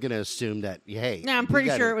I'm going to assume that, hey. No, I'm pretty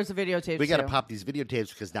sure it was the videotapes. We got to pop these videotapes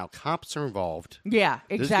because now cops are involved. Yeah,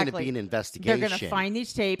 exactly. There's going to be an investigation. They're going to find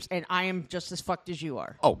these tapes, and I am just as fucked as you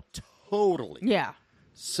are. Oh, totally. Yeah.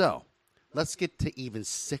 So let's get to even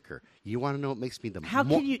sicker. You want to know what makes me the How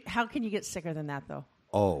can you get sicker than that, though?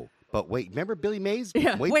 Oh, but wait. Remember Billy Mays?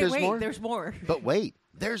 Yeah. Wait, there's more. But wait,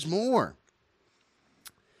 there's more.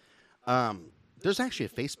 There's actually a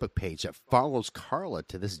Facebook page that follows Carla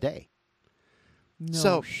to this day.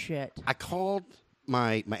 No shit. I called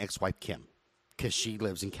my ex-wife Kim because she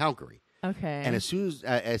lives in Calgary. Okay. And as soon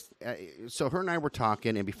as so her and I were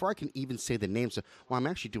talking, and before I can even say the names, I'm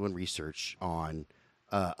actually doing research on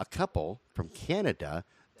a couple from Canada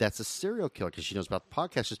that's a serial killer because she knows about the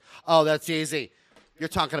podcast. She's, oh, that's easy. You're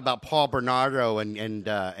talking about Paul Bernardo and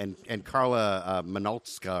Carla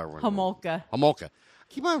Minolska. Homolka.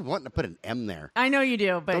 Keep on wanting to put an M there. I know you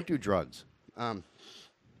do, but don't do drugs. And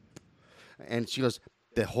she goes,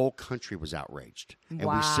 the whole country was outraged, and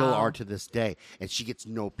we still are to this day. And she gets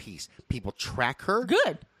no peace. People track her.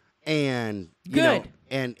 Good. And you know,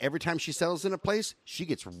 and every time she settles in a place, she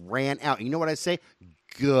gets ran out. And you know what I say?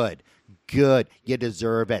 Good. You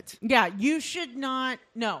deserve it. Yeah, you should not.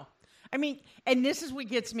 No, and this is what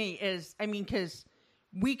gets me is, because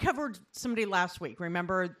we covered somebody last week.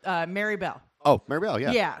 Remember Mary Bell? Oh, Mary Bell,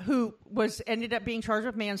 yeah. Yeah, who ended up being charged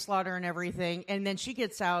with manslaughter and everything, and then she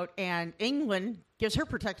gets out, and England gives her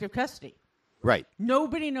protective custody. Right.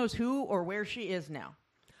 Nobody knows who or where she is now.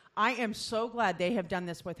 I am so glad they have done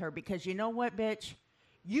this with her because you know what, bitch?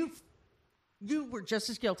 You were just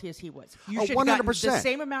as guilty as he was. You should have gotten the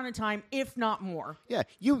same amount of time, if not more. Yeah,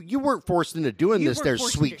 you weren't forced into doing this there,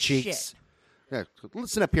 sweet cheeks. Yeah,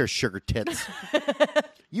 listen up here, sugar tits.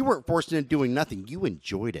 You weren't forced into doing nothing. You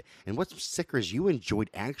enjoyed it. And what's sicker is you enjoyed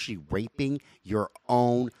actually raping your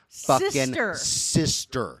own fucking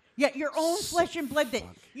sister. Yeah, your own flesh and blood. That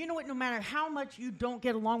you know what? No matter how much you don't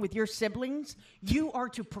get along with your siblings, you are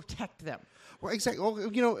to protect them. Well, exactly. Well,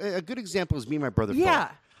 a good example is me and my brother Phil.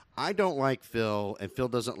 Yeah. I don't like Phil, and Phil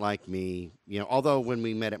doesn't like me. Although when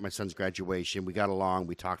we met at my son's graduation, we got along.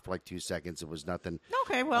 We talked for like 2 seconds. It was nothing.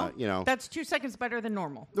 Okay, well, that's 2 seconds better than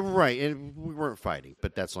normal. Right, and we weren't fighting,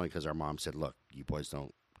 but that's only because our mom said, look, you boys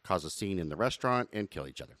don't cause a scene in the restaurant and kill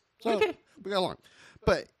each other. So we got along.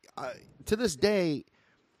 But to this day,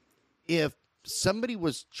 if somebody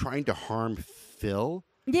was trying to harm Phil,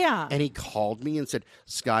 Yeah. And he called me and said,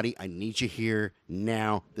 Scotty, I need you here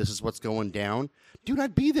now. This is what's going down. Dude,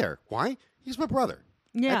 I'd be there. Why? He's my brother.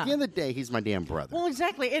 Yeah. At the end of the day, he's my damn brother. Well,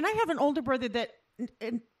 exactly. And I have an older brother that,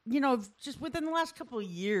 and just within the last couple of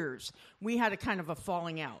years, we had a kind of a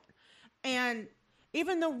falling out. And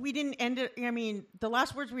even though we didn't end it, I mean, the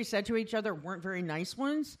last words we said to each other weren't very nice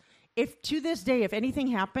ones. If to this day, if anything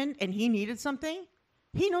happened and he needed something,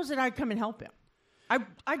 he knows that I'd come and help him.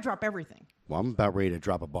 I'd drop everything. Well, I'm about ready to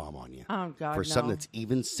drop a bomb on you. Oh, God, for no. something that's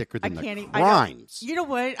even sicker than the I crimes. you know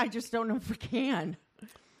what? I just don't know if we can.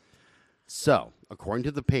 So, according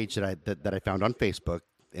to the page that I found on Facebook,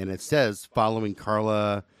 and it says, following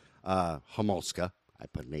Karla Homolka. I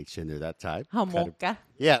put an H in there that time. Homolka.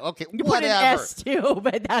 Yeah, okay, You whatever. put an S too,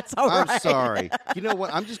 but that's all right. I'm sorry. You know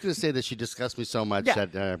what? I'm just going to say that she disgusts me so much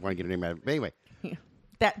that I want to get her name out. But anyway.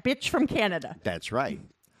 That bitch from Canada. That's right.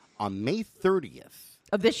 On May 30th.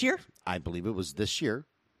 Of this year? I believe it was this year.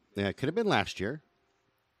 Yeah, it could have been last year.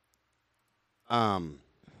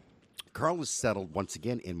 Karl was settled once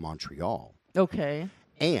again in Montreal. Okay.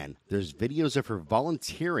 And there's videos of her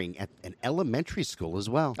volunteering at an elementary school as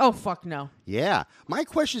well. Oh, fuck no. Yeah. My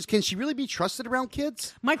question is, can she really be trusted around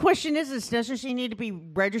kids? My question is doesn't she need to be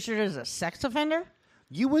registered as a sex offender?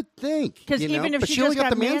 You would think. Because even if but she only just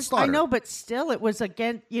got the manslaughter. I know, but still, it was,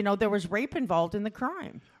 again, there was rape involved in the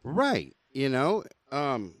crime. Right.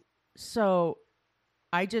 So,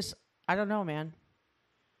 I don't know, man.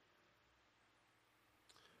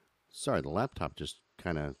 Sorry, the laptop just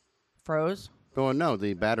kind of froze. Oh, no,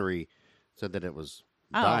 the battery said that it was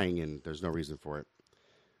dying and there's no reason for it.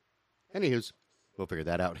 Anywho's, we'll figure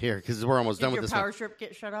that out here because we're almost done with this. Did your power strip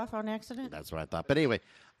get shut off on accident? That's what I thought. But anyway,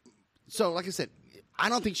 so like I said, I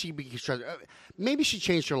don't think she'd be trusted. Maybe she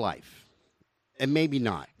changed her life, and maybe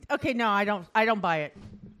not. Okay, no, I don't buy it.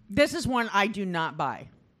 This is one I do not buy.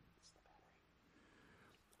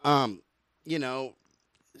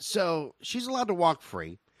 So she's allowed to walk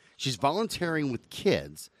free. She's volunteering with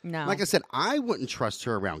kids. No. Like I said, I wouldn't trust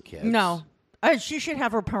her around kids. No. She should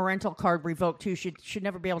have her parental card revoked, too. She should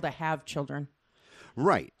never be able to have children.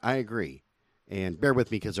 Right. I agree. And bear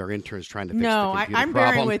with me because our intern's trying to fix the computer I'm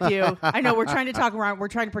problem. bearing with you. I know we're trying to talk around. We're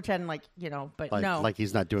trying to pretend but no. Like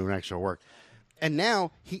he's not doing actual work. And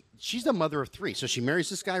now she's the mother of 3. So she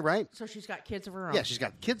marries this guy, right? So she's got kids of her own. Yeah, she's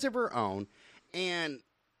got kids of her own. And,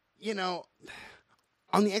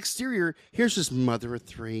 on the exterior, here's this mother of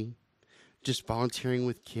 3 just volunteering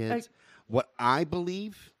with kids. What I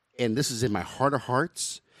believe, and this is in my heart of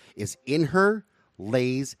hearts, is in her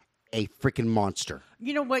lays a freaking monster.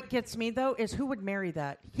 You know what gets me, though, is who would marry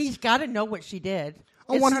that? He's got to know what she did.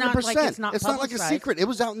 Oh, 100%. It's not like a secret. It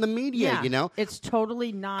was out in the media, It's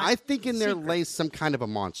totally not. I think in there secret. lays some kind of a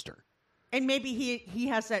monster. And maybe he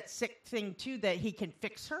has that sick thing, too, that he can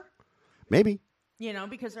fix her. Maybe.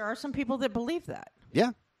 Because there are some people that believe that.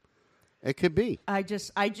 Yeah. It could be. I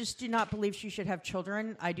just do not believe she should have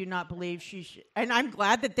children. I do not believe she should. And I'm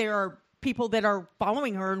glad that there are people that are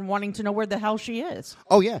following her and wanting to know where the hell she is.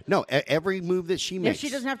 Oh, yeah. No, every move that she makes. If she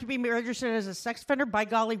doesn't have to be registered as a sex offender, by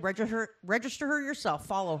golly, register her yourself.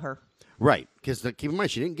 Follow her. Right. Because keep in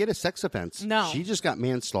mind, she didn't get a sex offense. No. She just got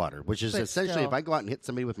manslaughter, which is essentially if I go out and hit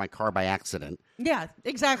somebody with my car by accident. Yeah,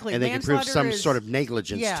 exactly. And they can prove some sort of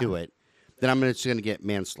negligence to it, then I'm just going to get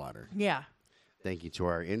manslaughter. Yeah. Thank you to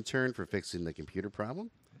our intern for fixing the computer problem.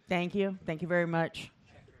 Thank you. Thank you very much.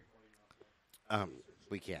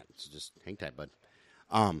 We can't. So just hang tight, bud.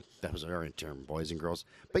 That was our intern, boys and girls.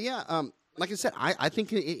 But yeah, like I said, I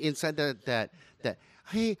think inside that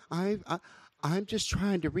hey, I'm just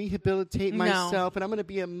trying to rehabilitate myself, and I'm going to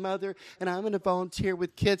be a mother, and I'm going to volunteer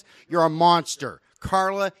with kids. You're a monster,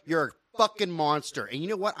 Karla. You're a fucking monster. And you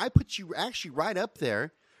know what? I put you actually right up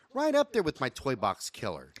there with my toy box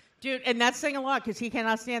killer. Dude, and that's saying a lot because he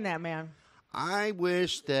cannot stand that man. I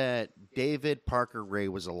wish that David Parker Ray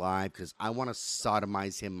was alive because I want to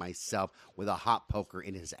sodomize him myself with a hot poker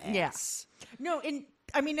in his ass. Yeah. No, and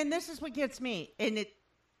this is what gets me. And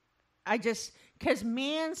because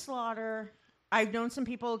manslaughter, I've known some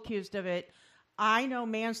people accused of it. I know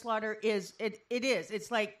manslaughter is.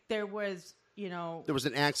 It's like there was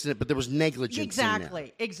an accident, but there was negligence.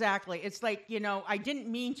 Exactly. It's like, I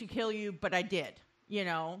didn't mean to kill you, but I did,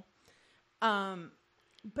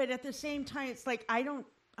 But at the same time, it's like, I don't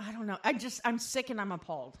know. I'm sick and I'm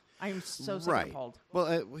appalled. I am so sick and appalled.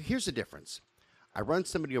 Well, here's the difference. I run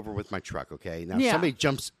somebody over with my truck, okay? Now, somebody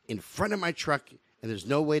jumps in front of my truck and there's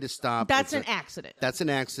no way to stop. That's an accident. That's an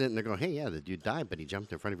accident. And they're going, hey, yeah, the dude died, but he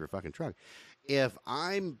jumped in front of your fucking truck. If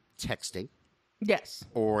I'm texting Yes.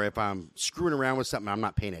 Or if I'm screwing around with something, I'm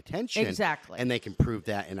not paying attention. Exactly. And they can prove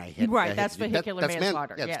that, and I hit. Right, that's vehicular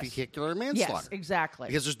manslaughter. That's vehicular manslaughter. Yes, exactly.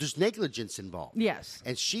 Because there's negligence involved. Yes.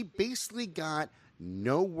 And she basically got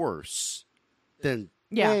no worse than,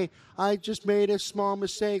 Yeah. hey, I just made a small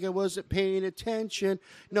mistake. I wasn't paying attention.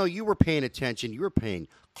 No, you were paying attention. You were paying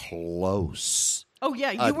close. Oh,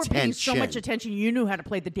 yeah. You were paying so much attention, you knew how to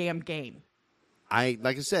play the damn game.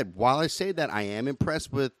 Like I said, while I say that, I am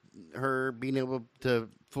impressed with her being able to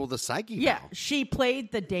fool the psyche. Yeah, now. she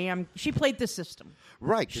played the system.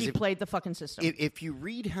 Right. She played the fucking system. If you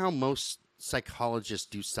read how most psychologists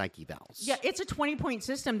do psyche vals. Yeah, it's a 20-point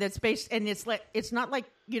system that's based, and it's not like,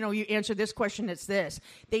 you answer this question, it's this.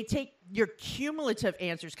 They take your cumulative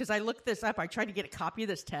answers, because I looked this up. I tried to get a copy of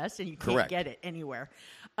this test, and you can't get it anywhere.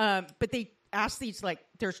 But they ask these,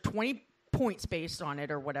 there's 20 points based on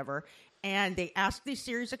it or whatever, and they ask these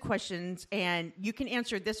series of questions, and you can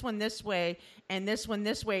answer this one this way and this one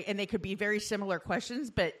this way, and they could be very similar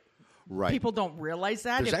questions, but people don't realize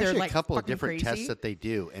that. There's if actually they're, a couple of different crazy tests that they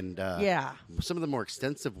do, and some of the more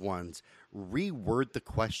extensive ones reword the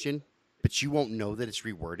question, but you won't know that it's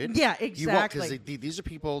reworded. Yeah, exactly. Because these are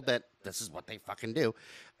people that this is what they fucking do,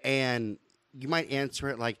 and you might answer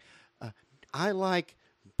it like, I like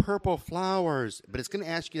purple flowers, but it's going to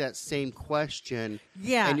ask you that same question.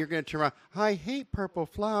 Yeah. And you're going to turn around, I hate purple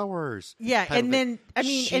flowers. Yeah, and then,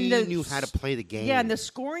 she knew how to play the game. Yeah, and the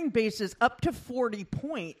scoring base is up to 40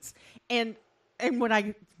 points. And when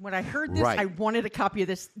I heard this, I wanted a copy of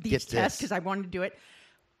these tests because I wanted to do it.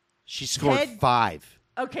 She scored 5.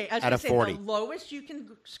 Okay, I was going to say 40. The lowest you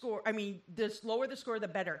can score, the lower the score, the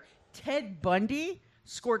better. Ted Bundy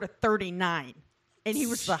scored a 39, and he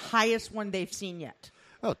was the highest one they've seen yet.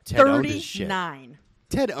 Oh, Ted owned his shit. 39.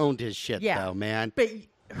 Ted owned his shit, though, man. But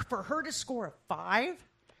for her to score a 5,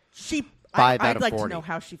 I'd like 40. to know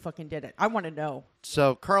how she fucking did it. I want to know.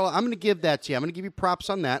 So, Carla, I'm going to give that to you. I'm going to give you props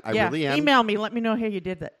on that. I really am. Email me. Let me know how you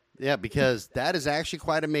did that. Yeah, because that is actually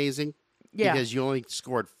quite amazing. Yeah. Because you only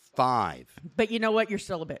scored 5. But you know what? You're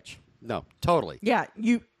still a bitch. No, totally. Yeah,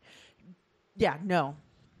 no.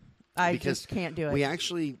 I just can't do it. We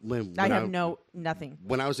actually, I have nothing.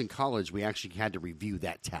 When I was in college, we actually had to review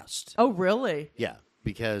that test. Oh, really? Yeah,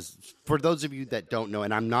 because for those of you that don't know,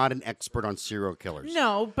 and I'm not an expert on serial killers.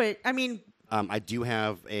 No, but I do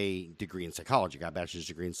have a degree in psychology. Got a bachelor's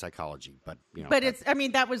degree in psychology, but But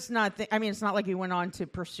that was not. It's not like you went on to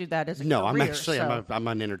pursue that as a no. career. I'm actually I'm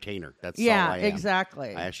an entertainer. That's all I am.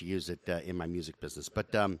 Exactly. I actually use it in my music business,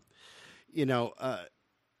 but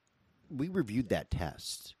we reviewed that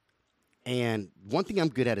test. And one thing I'm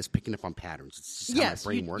good at is picking up on patterns. It's just how my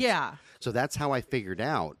brain works. Yeah. So that's how I figured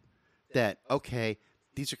out that, okay,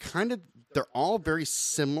 these are they're all very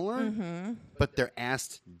similar, but they're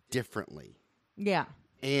asked differently. Yeah.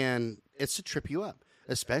 And it's to trip you up,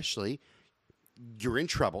 especially you're in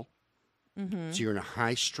trouble. So you're in a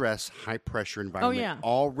high stress, high pressure environment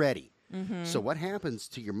already. So what happens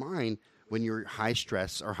to your mind when you're high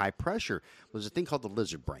stress or high pressure? There's a thing called the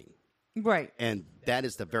lizard brain. Right. And that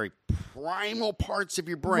is the very primal parts of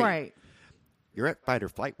your brain. Right. You're at fight or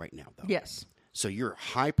flight right now, though. Yes. So you're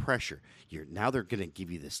high pressure. Now they're going to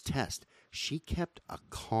give you this test. She kept a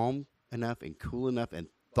calm enough and cool enough and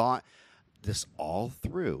thought this all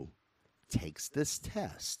through, takes this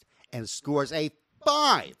test, and scores a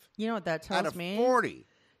 5. You know what that tells out of me? 40.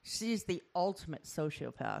 She's the ultimate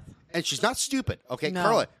sociopath. And she's not stupid. Okay, No.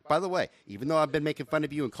 Carla, by the way, even though I've been making fun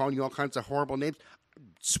of you and calling you all kinds of horrible names,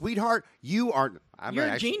 sweetheart, you're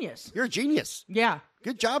a genius. You're a genius. Yeah.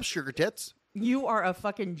 Good job, sugar tits. You are a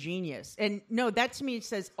fucking genius. And no, that to me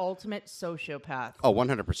says ultimate sociopath. Oh,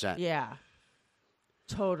 100%. Yeah.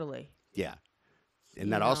 Totally. Yeah.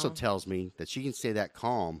 And that also tells me that she can stay that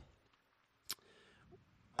calm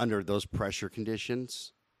under those pressure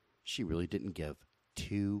conditions. She really didn't give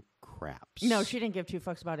 2 craps. No, she didn't give 2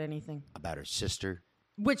 fucks about anything. About her sister.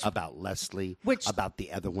 Which about Leslie. About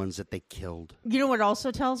the other ones that they killed. You know what it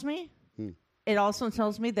also tells me? It also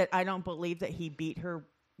tells me that I don't believe that he beat her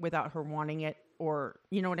without her wanting it, or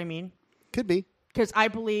you know what I mean? Could be. Because I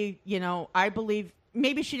believe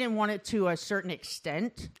maybe she didn't want it to a certain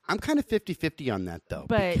extent. I'm kind of 50-50 on that, though.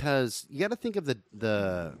 Because you got to think of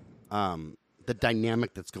the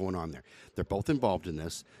dynamic that's going on there. They're both involved in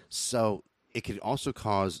this. So it could also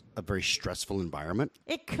cause a very stressful environment.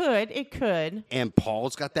 It could. And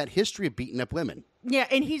Paul's got that history of beating up women. Yeah,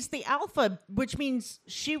 and he's the alpha, which means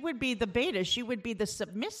she would be the beta. She would be the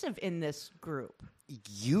submissive in this group.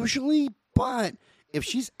 Usually, but if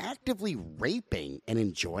she's actively raping and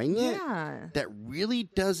enjoying it, that really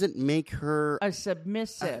doesn't make her a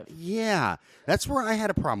submissive. Yeah, that's where I had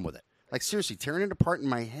a problem with it. Like, seriously, tearing it apart in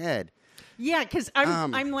my head. Yeah, because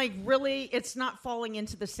I'm like, really, it's not falling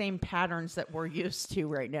into the same patterns that we're used to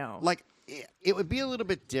right now. Like, it would be a little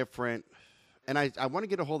bit different. And I want to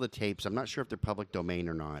get a hold of the tapes. I'm not sure if they're public domain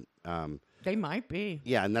or not. They might be.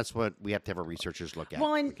 Yeah, and that's what we have to have our researchers look at.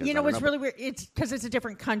 Well, and you know what's really weird? It's because it's a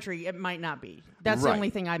different country. It might not be. That's the only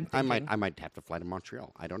thing I'm thinking. I might have to fly to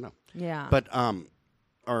Montreal. I don't know. Yeah. But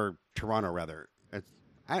or Toronto rather.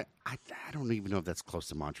 I don't even know if that's close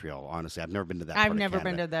to Montreal. Honestly, I've never been to that. I've never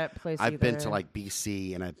been to that place. I've been to like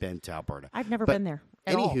BC and I've been to Alberta. I've never been there.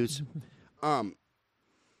 Anywho's,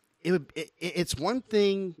 it's one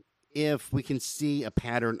thing if we can see a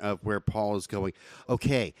pattern of where Paul is going,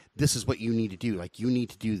 okay, this is what you need to do. Like, you need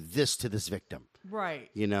to do this to this victim. Right.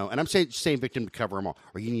 You know, and I'm saying victim to cover them all.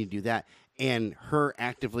 Or you need to do that. And her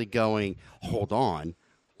actively going, hold on,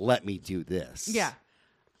 let me do this. Yeah.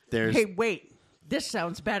 Hey, wait, this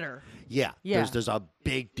sounds better. Yeah. There's a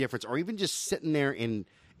big difference. Or even just sitting there and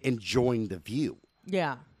enjoying the view.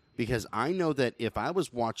 Yeah. Because I know that if I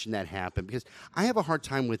was watching that happen, because I have a hard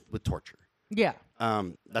time with torture. Yeah.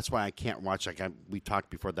 That's why I can't watch, we talked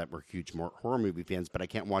before that we're huge horror movie fans, but I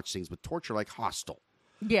can't watch things with torture like Hostel.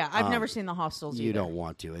 Yeah, I've never seen the Hostels either. You don't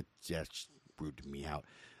want to. It's just rooted me out.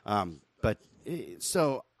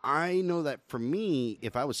 So I know that for me,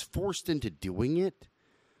 if I was forced into doing it,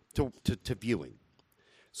 to viewing.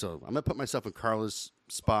 So I'm going to put myself in Carla's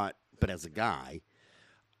spot, but as a guy,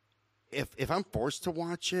 if I'm forced to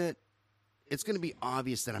watch it, it's going to be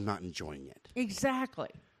obvious that I'm not enjoying it. Exactly.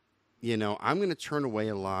 You know, I'm going to turn away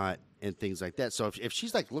a lot and things like that. So if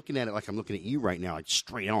she's like looking at it like I'm looking at you right now, like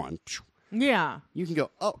straight on, yeah, you can go,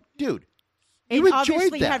 oh, dude, you enjoyed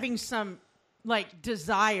obviously that. Having some like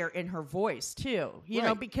desire in her voice too, you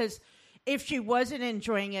know, because if she wasn't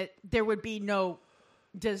enjoying it, there would be no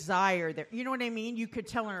desire there. You know what I mean? You could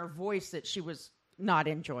tell in her voice that she was not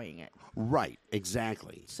enjoying it. Right,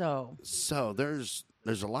 exactly. So there's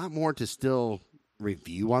a lot more to still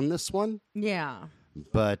review on this one. Yeah.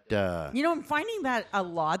 But, you know, I'm finding that a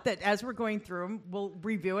lot, that as we're going through them, we'll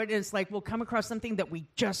review it. It's like we'll come across something that we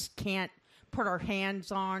just can't put our hands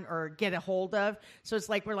on or get a hold of. So it's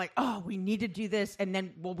like we're like, oh, we need to do this, and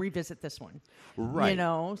then we'll revisit this one. Right. You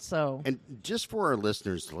know, so. And just for our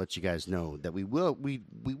listeners to let you guys know that we will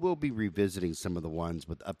be revisiting some of the ones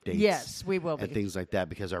with updates. Yes, we will be. And things like that,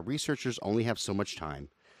 because our researchers only have so much time,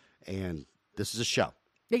 and this is a show.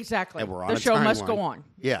 Exactly. And we're on the show timeline. Must go on.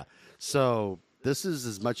 Yeah. So this is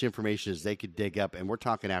as much information as they could dig up, and we're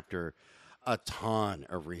talking after a ton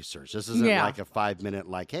of research. This isn't like a 5-minute,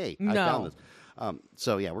 like, hey, I found this.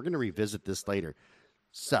 So, yeah, we're going to revisit this later.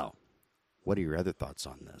 So, what are your other thoughts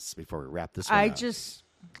on this before we wrap this one up?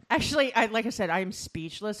 Like I said, I'm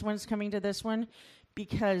speechless when it's coming to this one,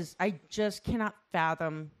 because I just cannot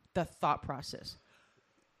fathom the thought process.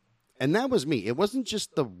 And that was me. It wasn't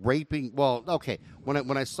just the raping. Well, okay,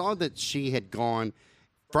 when I saw that she had gone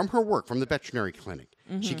from her work, from the veterinary clinic,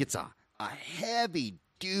 she gets a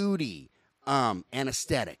heavy-duty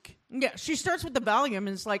anesthetic. Yeah, she starts with the Valium and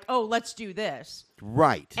it's like, oh, let's do this.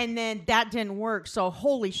 Right. And then that didn't work, so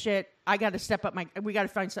holy shit, I got to step up we got to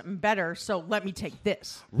find something better, so let me take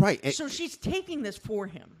this. Right. So she's taking this for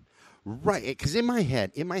him. Right, because in my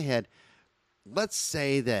head, let's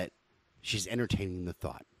say that she's entertaining the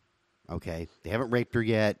thought. Okay, they haven't raped her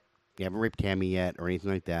yet. They haven't raped Tammy yet or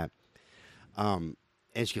anything like that. And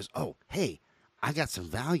she goes, oh, hey, I got some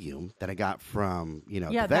Valium that I got from, the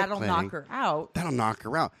vet that'll clinic. knock her out. That'll knock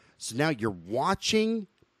her out. So now you're watching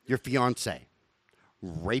your fiance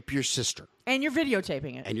rape your sister. And you're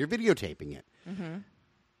videotaping it. Mm-hmm.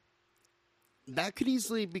 That could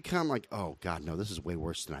easily become like, oh, God, no, this is way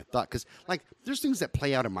worse than I thought. Because, like, there's things that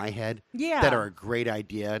play out in my head that are a great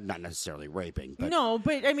idea, not necessarily raping. But no,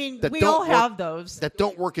 but, I mean, we all have those. That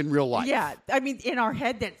don't work in real life. Yeah. I mean, in our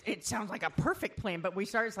head, it sounds like a perfect plan, but we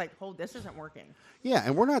start, it's like, oh, this isn't working. Yeah,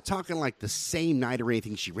 and we're not talking like the same night or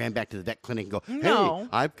anything she ran back to the vet clinic and go, hey, no.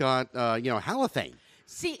 I've got, halothane.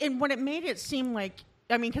 See, and when it made it seem like,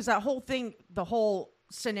 I mean, because that whole thing, the whole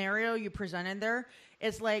scenario you presented there,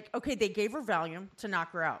 it's like, okay, they gave her Valium to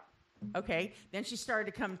knock her out. Okay, then she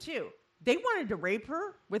started to come to. They wanted to rape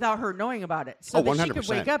her without her knowing about it, so that 100%. She could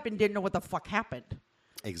wake up and didn't know what the fuck happened.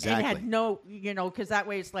 Exactly. And had no, because that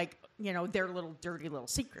way it's like, their little dirty little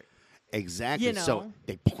secret. Exactly. So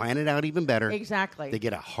they plan it out even better. Exactly. They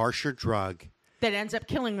get a harsher drug that ends up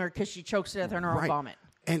killing her because she chokes to death on her own vomit.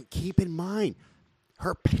 And keep in mind,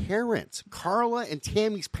 her parents, Carla and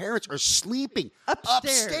Tammy's parents, are sleeping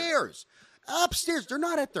upstairs. They're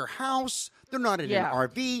not at their house. They're not in an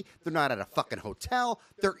RV. They're not at a fucking hotel.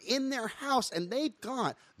 They're in their house, and they've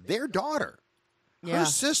got their daughter, her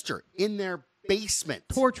sister, in their basement.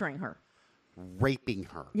 Torturing her. Raping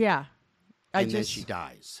her. Yeah. then she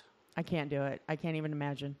dies. I can't do it. I can't even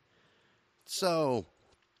imagine. So.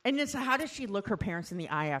 And it's, how does she look her parents in the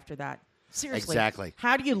eye after that? Seriously. Exactly.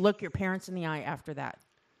 How do you look your parents in the eye after that?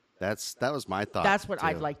 That was my thought. That's what too.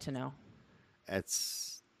 I'd like to know.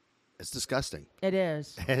 It's disgusting. It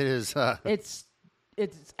is. It is.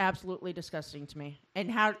 It's absolutely disgusting to me.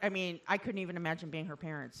 And I couldn't even imagine being her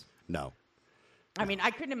parents. No. I mean,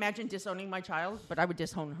 I couldn't imagine disowning my child, but I would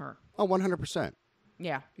disown her. Oh, 100%.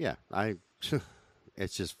 Yeah. Yeah.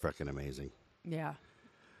 It's just freaking amazing. Yeah.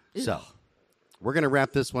 So, we're going to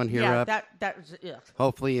wrap this one here up. That was, yeah.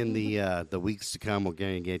 Hopefully in the weeks to come, we're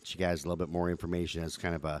going to get you guys a little bit more information as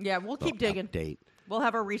kind of a we'll keep digging. Update. We'll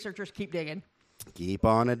have our researchers keep digging. Keep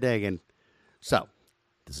on a digging. So,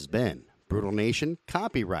 this has been Brutal Nation,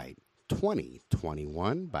 copyright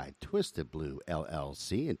 2021 by Twisted Blue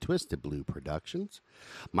LLC and Twisted Blue Productions.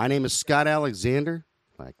 My name is Scott Alexander,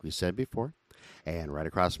 like we said before, and right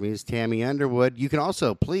across from me is Tammy Underwood. You can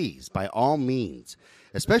also, please, by all means,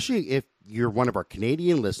 especially if you're one of our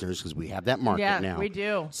Canadian listeners, because we have that market now. Yeah, we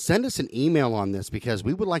do. Send us an email on this because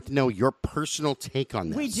we would like to know your personal take on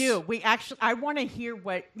this. We do. I want to hear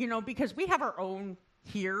what, because we have our own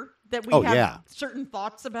here that we have certain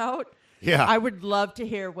thoughts about. Yeah. I would love to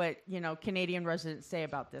hear what, Canadian residents say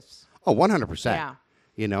about this. Oh, 100%.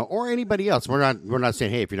 Yeah. Or anybody else. We're not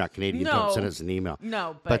saying, hey, if you're not Canadian, don't send us an email.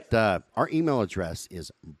 No, but our email address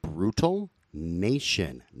is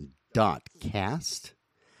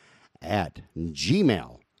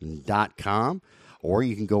brutalnation.cast@gmail.com, or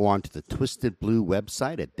you can go on to the Twisted Blue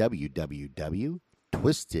website at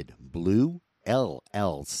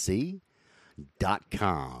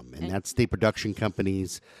www.twistedbluellc.com, and that's the production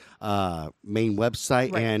company's main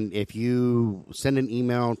website. Right. And if you send an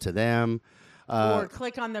email to them, or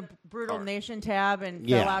click on the Brutal Nation tab and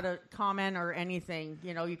fill out a comment or anything,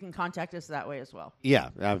 you can contact us that way as well.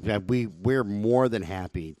 Yeah, we're more than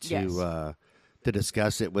happy to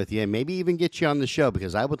discuss it with you and maybe even get you on the show,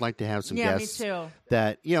 because I would like to have some guests. Me too.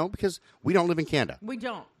 That, because we don't live in Canada. We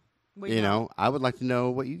don't. I would like to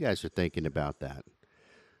know what you guys are thinking about that.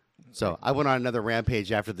 So I went on another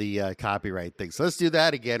rampage after the copyright thing. So let's do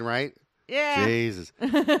that again, right? Yeah. Jesus.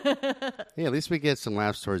 Hey, at least we get some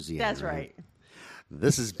laughs towards the end. That's right.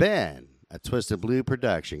 This has been a Twisted Blue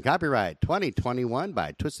production. Copyright 2021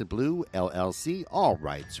 by Twisted Blue LLC. All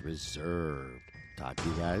rights reserved. Talk to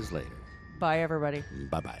you guys later. Bye, everybody.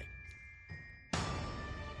 Bye-bye.